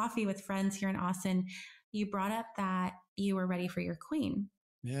coffee with friends here in Austin, you brought up that you were ready for your queen.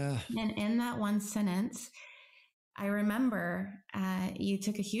 Yeah. And in that one sentence, I remember you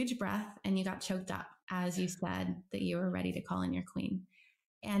took a huge breath and you got choked up as you said that you were ready to call in your queen.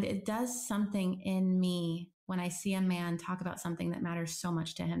 And it does something in me when I see a man talk about something that matters so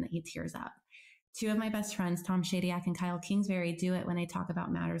much to him that he tears up. Two of my best friends, Tom Shadyac and Kyle Kingsbury, do it when they talk about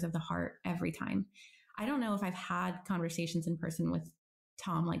matters of the heart every time. I don't know if I've had conversations in person with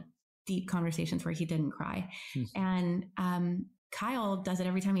Tom, like deep conversations where he didn't cry. And Kyle does it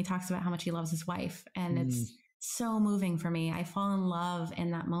every time he talks about how much he loves his wife. And it's so moving for me. I fall in love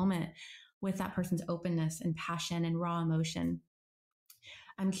in that moment with that person's openness and passion and raw emotion.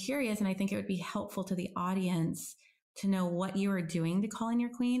 I'm curious, and I think it would be helpful to the audience to know what you are doing to call in your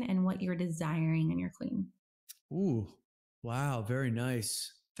queen and what you're desiring in your queen. Ooh, wow. Very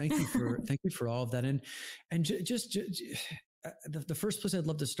nice. Thank you for, thank you for all of that. And just the first place I'd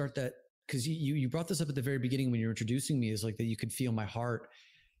love to start that, because you brought this up at the very beginning when you were introducing me, is like that you could feel my heart.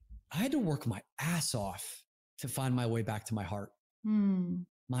 I had to work my ass off to find my way back to my heart.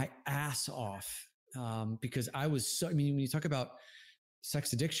 My ass off. Because I was when you talk about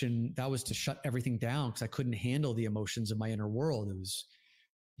sex addiction, that was to shut everything down because I couldn't handle the emotions of my inner world. It was,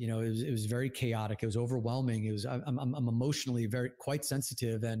 it was very chaotic. It was overwhelming. It was, I'm emotionally quite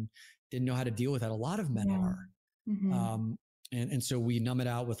sensitive and didn't know how to deal with that. A lot of men are. And so we numb it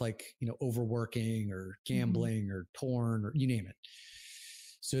out with overworking or gambling or porn or you name it.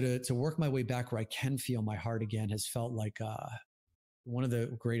 So to work my way back where I can feel my heart again has felt like, one of the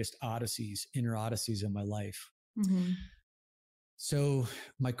greatest inner odysseys in my life. So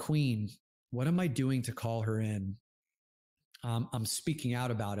my queen, what am I doing to call her in? I'm speaking out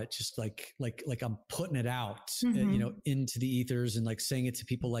about it, just like I'm putting it out, into the ethers and like saying it to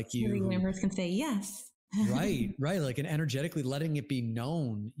people like you. So the universe can say yes. Right. Like, and energetically letting it be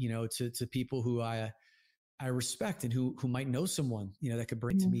known, to people who I respect and who might know someone, that could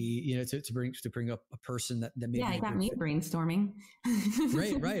bring to me, to bring up a person that maybe. Yeah, it got me brainstorming.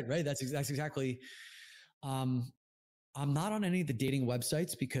 Right. That's exactly. I'm not on any of the dating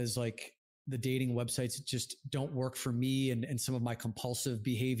websites because like the dating websites just don't work for me and some of my compulsive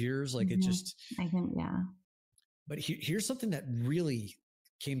behaviors. Like it just, I think, yeah. But here's something that really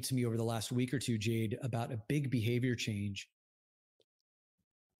came to me over the last week or two, Jade, about a big behavior change.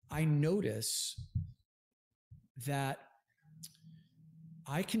 I notice that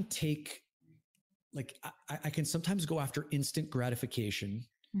I can take, I can sometimes go after instant gratification.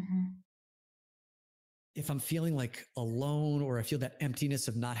 If I'm feeling like alone, or I feel that emptiness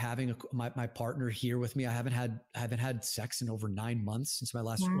of not having my partner here with me. I haven't had sex in over 9 months since my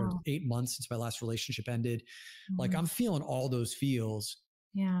last, or 8 months since my last relationship ended. Like I'm feeling all those feels.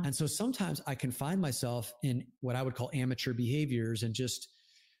 Yeah. And so sometimes I can find myself in what I would call amateur behaviors and just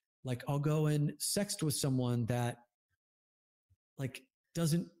like, I'll go and sext with someone that like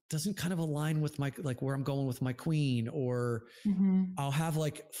doesn't kind of align with my, like where I'm going with my queen, or I'll have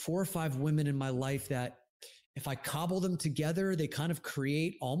like 4 or 5 women in my life that if I cobble them together, they kind of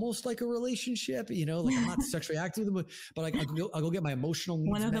create almost like a relationship, like I'm not sexually active with them, but like I'll go get my emotional needs.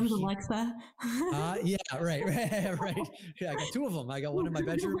 One of them's Alexa. Yeah, right. Yeah, I got 2 of them. I got one in my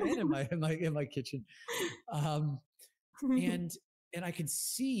bedroom and in my kitchen. And I could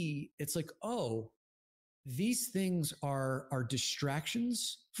see it's like, oh, these things are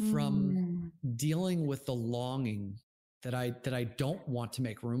distractions from dealing with the longing that I don't want to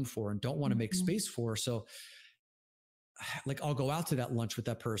make room for and don't want to make space for. So like, I'll go out to that lunch with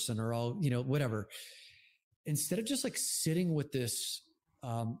that person, or I'll, whatever, instead of just like sitting with this,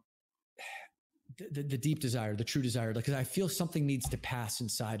 the deep desire, the true desire, because I feel something needs to pass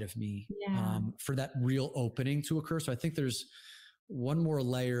inside of me, for that real opening to occur. So I think there's one more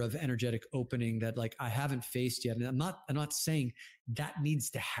layer of energetic opening that like I haven't faced yet. And I'm not saying that needs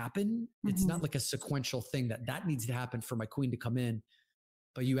to happen. It's not like a sequential thing that needs to happen for my queen to come in.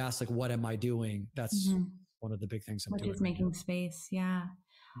 But you asked like, what am I doing? That's one of the big things I'm doing. Which is making space. Yeah.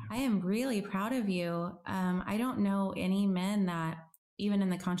 I am really proud of you. I don't know any men that even in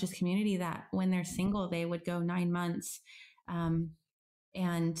the conscious community that when they're single, they would go 9 months. And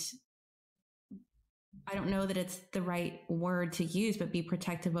I don't know that it's the right word to use, but be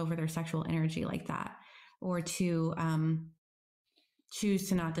protective over their sexual energy like that, or to choose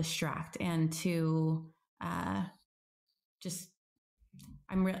to not distract and to just.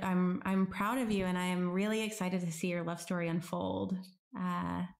 I'm proud of you, and I am really excited to see your love story unfold.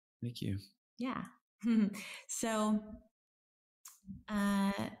 Thank you. Yeah. So,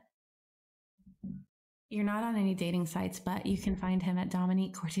 you're not on any dating sites, but you can find him at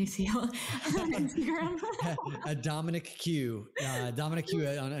Dominique Cortesio on Instagram. At Dominic Q. Dominic Q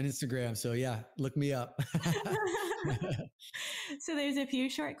on Instagram. So yeah, look me up. So there's a few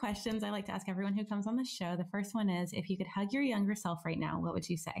short questions I like to ask everyone who comes on the show. The first one is, if you could hug your younger self right now, what would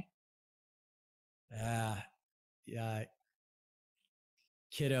you say? Yeah.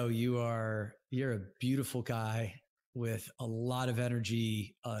 Kiddo, you're a beautiful guy with a lot of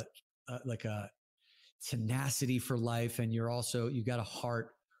energy, like a tenacity for life. And you got a heart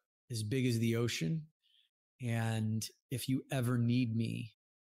as big as the ocean. And if you ever need me,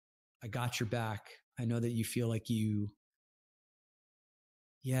 I got your back. I know that you feel like you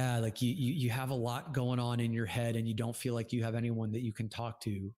have a lot going on in your head and you don't feel like you have anyone that you can talk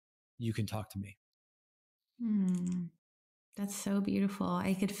to. You can talk to me. That's so beautiful.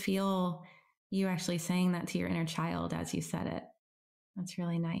 I could feel you actually saying that to your inner child as you said it. That's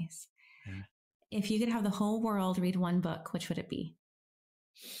really nice. Yeah. If you could have the whole world read one book, which would it be?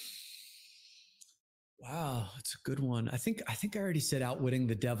 Wow, that's a good one. I think I already said Outwitting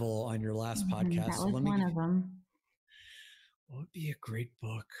the Devil on your last podcast. That was one of them. What would be a great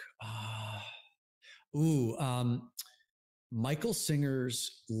book? Michael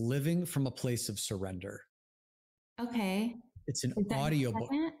Singer's Living from a Place of Surrender. Okay. It's an audio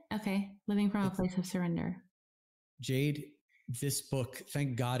book. Okay. Living from a Place of Surrender. Jade, this book,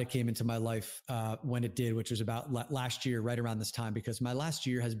 thank God it came into my life when it did, which was about last year, right around this time, because my last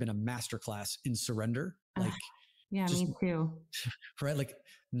year has been a masterclass in surrender. Yeah, me too. Right? Like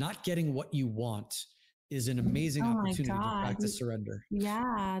not getting what you want is an amazing opportunity to practice surrender.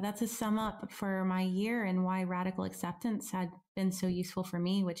 Yeah, that's a sum up for my year and why radical acceptance had been so useful for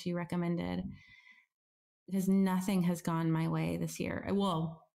me, which you recommended. Because nothing has gone my way this year.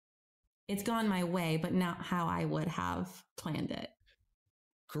 Well, it's gone my way, but not how I would have planned it.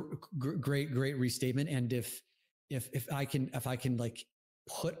 Great restatement. And if I can like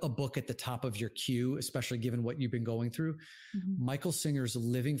put a book at the top of your queue, especially given what you've been going through, Michael Singer's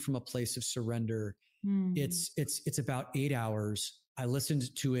Living from a Place of Surrender. It's about 8 hours. I listened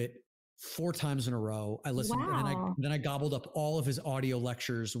to it 4 times in a row. I listened and then I gobbled up all of his audio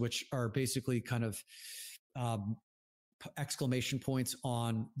lectures, which are basically kind of exclamation points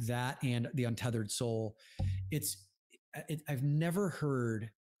on that and the untethered soul. I've never heard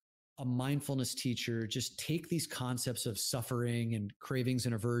a mindfulness teacher just take these concepts of suffering and cravings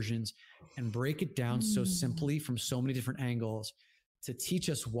and aversions and break it down so simply from so many different angles to teach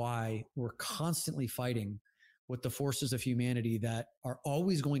us why we're constantly fighting with the forces of humanity that are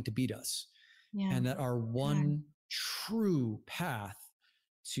always going to beat us. And that our one true path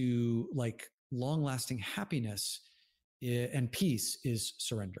to like long-lasting happiness and peace is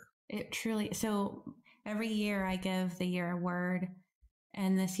surrender. It truly. So every year I give the year a word,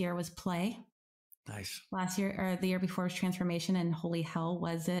 and this year was play. Nice. Last year or the year before was transformation, and holy hell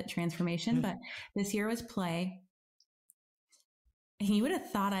was it transformation. But this year was play. And you would have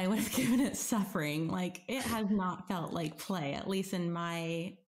thought I would have given it suffering. Like it has not felt like play, at least in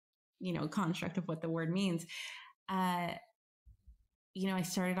my, construct of what the word means. I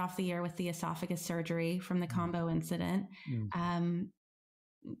started off the year with the esophagus surgery from the combo incident,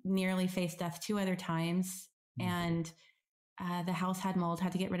 nearly faced death 2 other times. And the house had mold,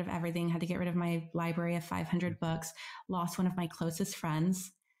 had to get rid of everything, had to get rid of my library of 500 books, lost one of my closest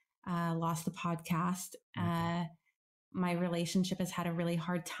friends, lost the podcast. My relationship has had a really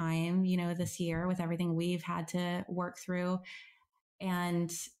hard time, this year with everything we've had to work through. And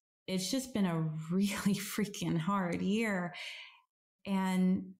it's just been a really freaking hard year.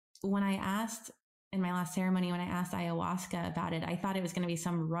 And when I asked in my last ceremony, when I asked ayahuasca about it, I thought it was going to be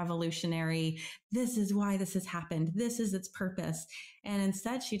some revolutionary, this is why this has happened. This is its purpose. And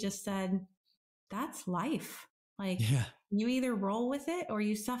instead she just said, that's life. Like you either roll with it or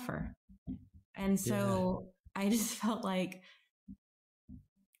you suffer. And so I just felt like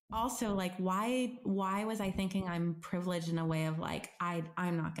also like, why was I thinking I'm privileged in a way of like,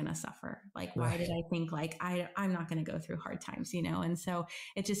 I'm not going to suffer. Like, why did I think like, I'm not going to go through hard times, you know? And so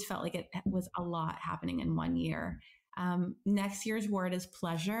it just felt like it was a lot happening in 1 year. Next year's word is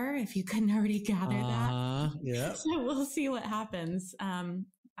pleasure. If you couldn't already gather that. Yeah. So we'll see what happens.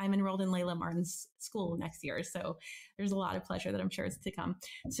 I'm enrolled in Layla Martin's school next year. So there's a lot of pleasure that I'm sure is to come.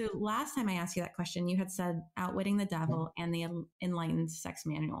 So last time I asked you that question, you had said Outwitting the Devil and the Enlightened Sex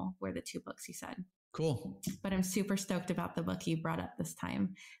Manual were the 2 books you said. Cool. But I'm super stoked about the book you brought up this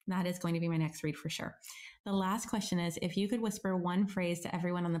time. And that is going to be my next read for sure. The last question is, if you could whisper one phrase to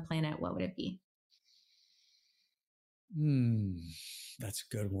everyone on the planet, what would it be? That's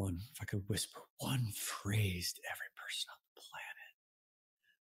a good one. If I could whisper one phrase to every person on the planet.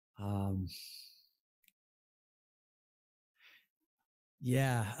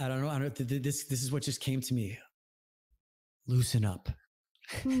 Yeah, I don't know. This is what just came to me. Loosen up.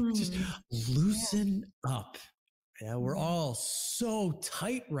 Just loosen up. Yeah, we're all so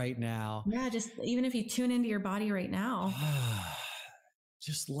tight right now. Yeah, just even if you tune into your body right now.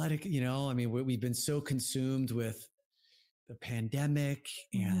 Just let it, you know, I mean, we've been so consumed with the pandemic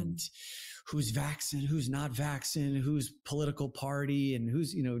and who's vaccinated, who's not vaccinated, who's political party and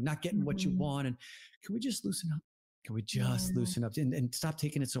who's, you know, not getting what you want. And can we just loosen up? Can we just loosen up and stop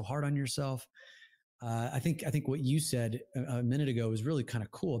taking it so hard on yourself? I think what you said a minute ago was really kind of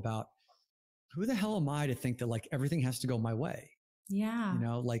cool about who the hell am I to think that like everything has to go my way? Yeah. You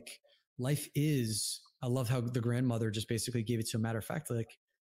know, like life is, I love how the grandmother just basically gave it to a matter of fact, like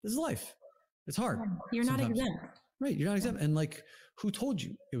this is life. It's hard. You're not exempt. Right. You're not exempt. And like, who told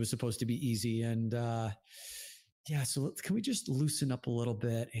you it was supposed to be easy? And, so can we just loosen up a little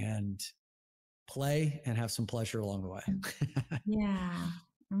bit and play and have some pleasure along the way? Yeah.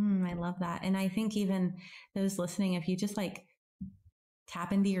 I love that. And I think even those listening, if you just like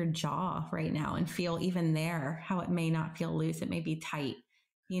tap into your jaw right now and feel even there, how it may not feel loose, it may be tight,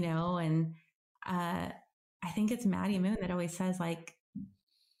 you know? And, I think it's Maddie Moon that always says like,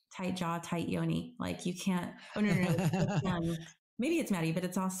 tight jaw, tight yoni. Like you can't, no. Maybe it's Maddie, but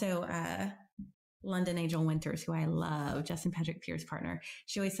it's also, London Angel Winters, who I love, Justin Patrick Pierce's partner.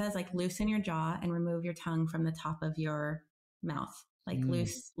 She always says like loosen your jaw and remove your tongue from the top of your mouth. Like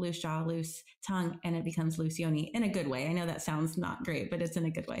loose jaw, loose tongue, and it becomes loose yoni in a good way. I know that sounds not great, but it's in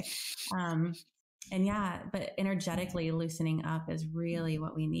a good way. And yeah, but energetically loosening up is really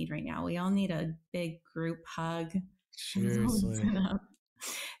what we need right now. We all need a big group hug. Seriously.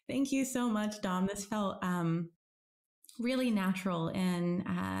 Thank you so much, Dom. This felt really natural and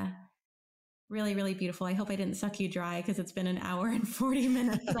really, really beautiful. I hope I didn't suck you dry because it's been an hour and 40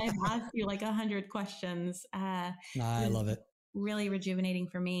 minutes. I've asked you like 100 questions. I love it. Really rejuvenating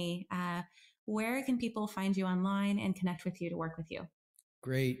for me. Where can people find you online and connect with you to work with you?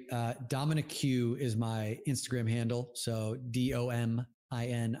 Great. Dominick Q is my Instagram handle. So DOMINICKQ.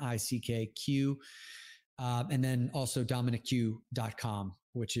 And then also DominickQ.com,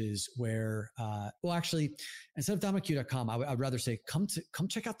 which is where, actually, instead of DominickQ.com, I'd rather say, come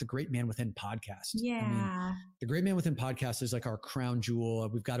check out the Great Man Within podcast. Yeah. I mean, the Great Man Within podcast is like our crown jewel.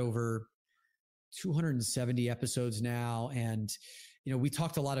 We've got over 270 episodes now. And, you know, we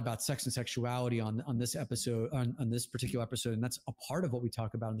talked a lot about sex and sexuality on this episode, on this particular episode. And that's a part of what we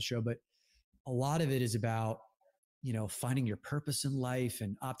talk about on the show. But a lot of it is about, you know, finding your purpose in life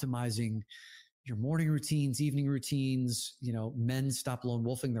and optimizing your morning routines, evening routines, you know, men stop lone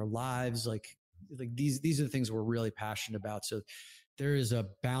wolfing their lives. Like these are the things we're really passionate about. So there is a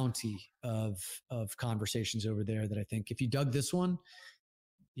bounty of conversations over there that I think if you dug this one,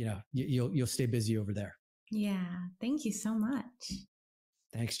 you know, you'll stay busy over there. Yeah. Thank you so much.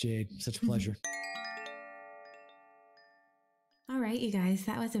 Thanks, Jade. Such a pleasure. All right, you guys,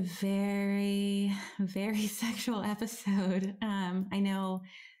 that was a very, very sexual episode. I know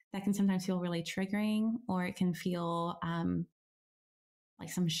that can sometimes feel really triggering, or it can feel like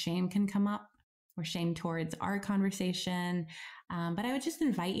some shame can come up, or shame towards our conversation. But I would just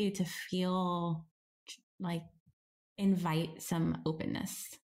invite you to feel like invite some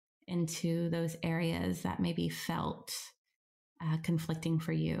openness into those areas that maybe felt conflicting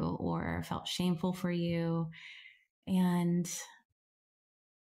for you or felt shameful for you. And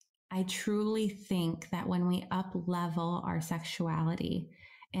I truly think that when we up level our sexuality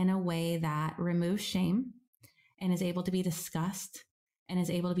in a way that removes shame and is able to be discussed and is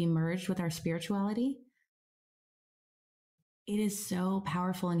able to be merged with our spirituality, it is so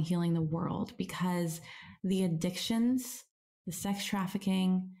powerful in healing the world, because the addictions, the sex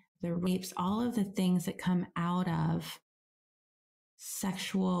trafficking, the rapes, all of the things that come out of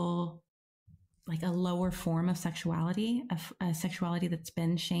sexual like a lower form of sexuality, a sexuality that's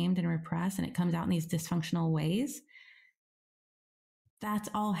been shamed and repressed, and it comes out in these dysfunctional ways. That's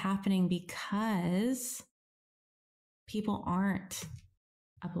all happening because people aren't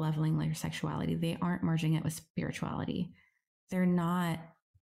up-leveling their sexuality. They aren't merging it with spirituality. They're not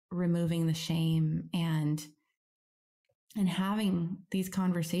removing the shame and having these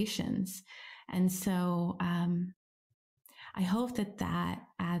conversations. And so I hope that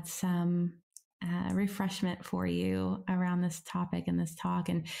adds some refreshment for you around this topic and this talk.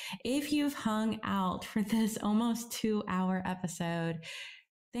 And if you've hung out for this almost 2-hour episode,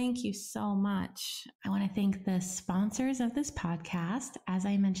 thank you so much. I want to thank the sponsors of this podcast. As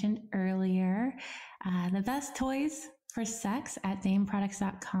I mentioned earlier, the best toys for sex at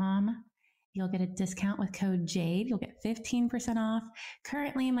dameproducts.com. You'll get a discount with code JADE. You'll get 15% off.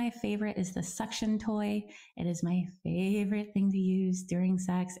 Currently, my favorite is the suction toy. It is my favorite thing to use during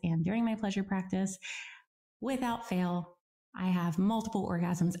sex and during my pleasure practice. Without fail, I have multiple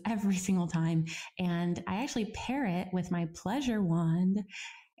orgasms every single time. And I actually pair it with my pleasure wand.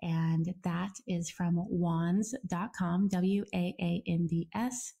 And that is from wands.com, WAANDS.com.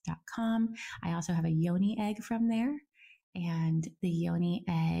 I also have a yoni egg from there. And the yoni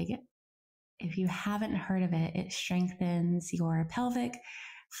egg, if you haven't heard of it, it strengthens your pelvic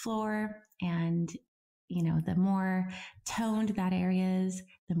floor. And, you know, the more toned that area is,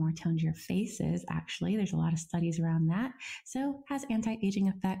 the more toned your face is. Actually, there's a lot of studies around that. So has anti-aging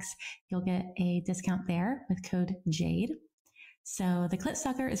effects. You'll get a discount there with code JADE. So the Clit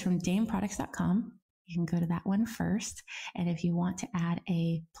Sucker is from dameproducts.com. You can go to that one first. And if you want to add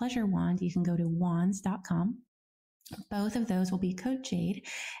a pleasure wand, you can go to wands.com. Both of those will be code JADE.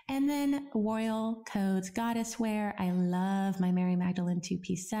 And then royal codes, goddess wear. I love my Mary Magdalene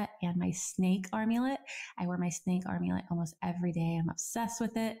 2-piece set and my snake armulet. I wear my snake armulet almost every day. I'm obsessed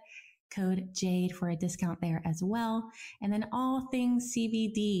with it. Code JADE for a discount there as well. And then all things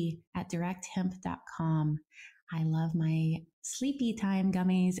CBD at directhemp.com. I love my sleepy time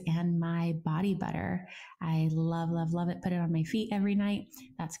gummies and my body butter. I love, love, love it. Put it on my feet every night.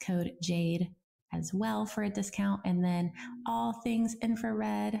 That's code JADE as well for a discount. And then all things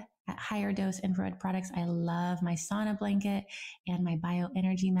infrared at Higher Dose Infrared Products. I love my sauna blanket and my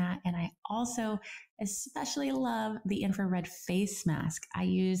bioenergy mat. And I also especially love the infrared face mask. I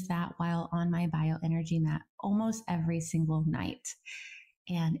use that while on my bioenergy mat almost every single night.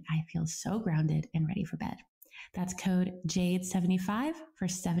 And I feel so grounded and ready for bed. That's code JADE75 for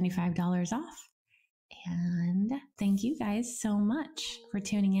 $75 off. And thank you guys so much for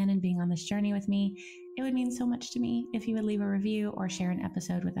tuning in and being on this journey with me. It would mean so much to me if you would leave a review or share an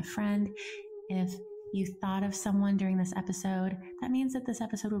episode with a friend. If you thought of someone during this episode, that means that this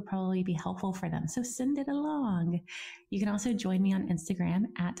episode would probably be helpful for them. So send it along. You can also join me on Instagram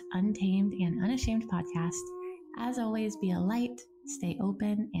at Untamed and Unashamed Podcast. As always, be a light, stay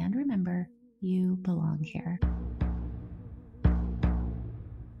open, and remember, you belong here.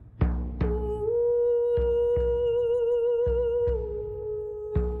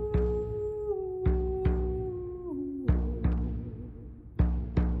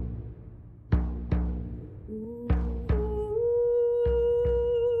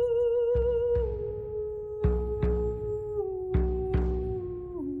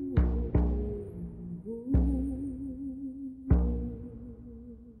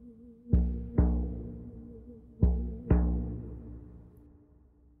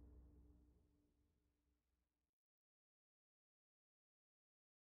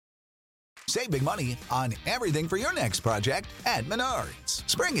 Save big money on everything for your next project at Menards.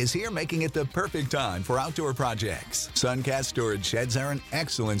 Spring is here, making it the perfect time for outdoor projects. Suncast storage sheds are an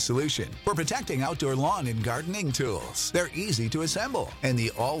excellent solution for protecting outdoor lawn and gardening tools. They're easy to assemble, and the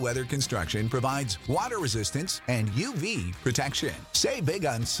all-weather construction provides water resistance and UV protection. Save big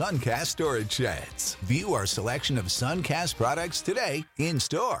on Suncast storage sheds. View our selection of Suncast products today in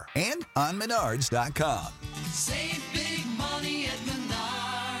store and on Menards.com. Save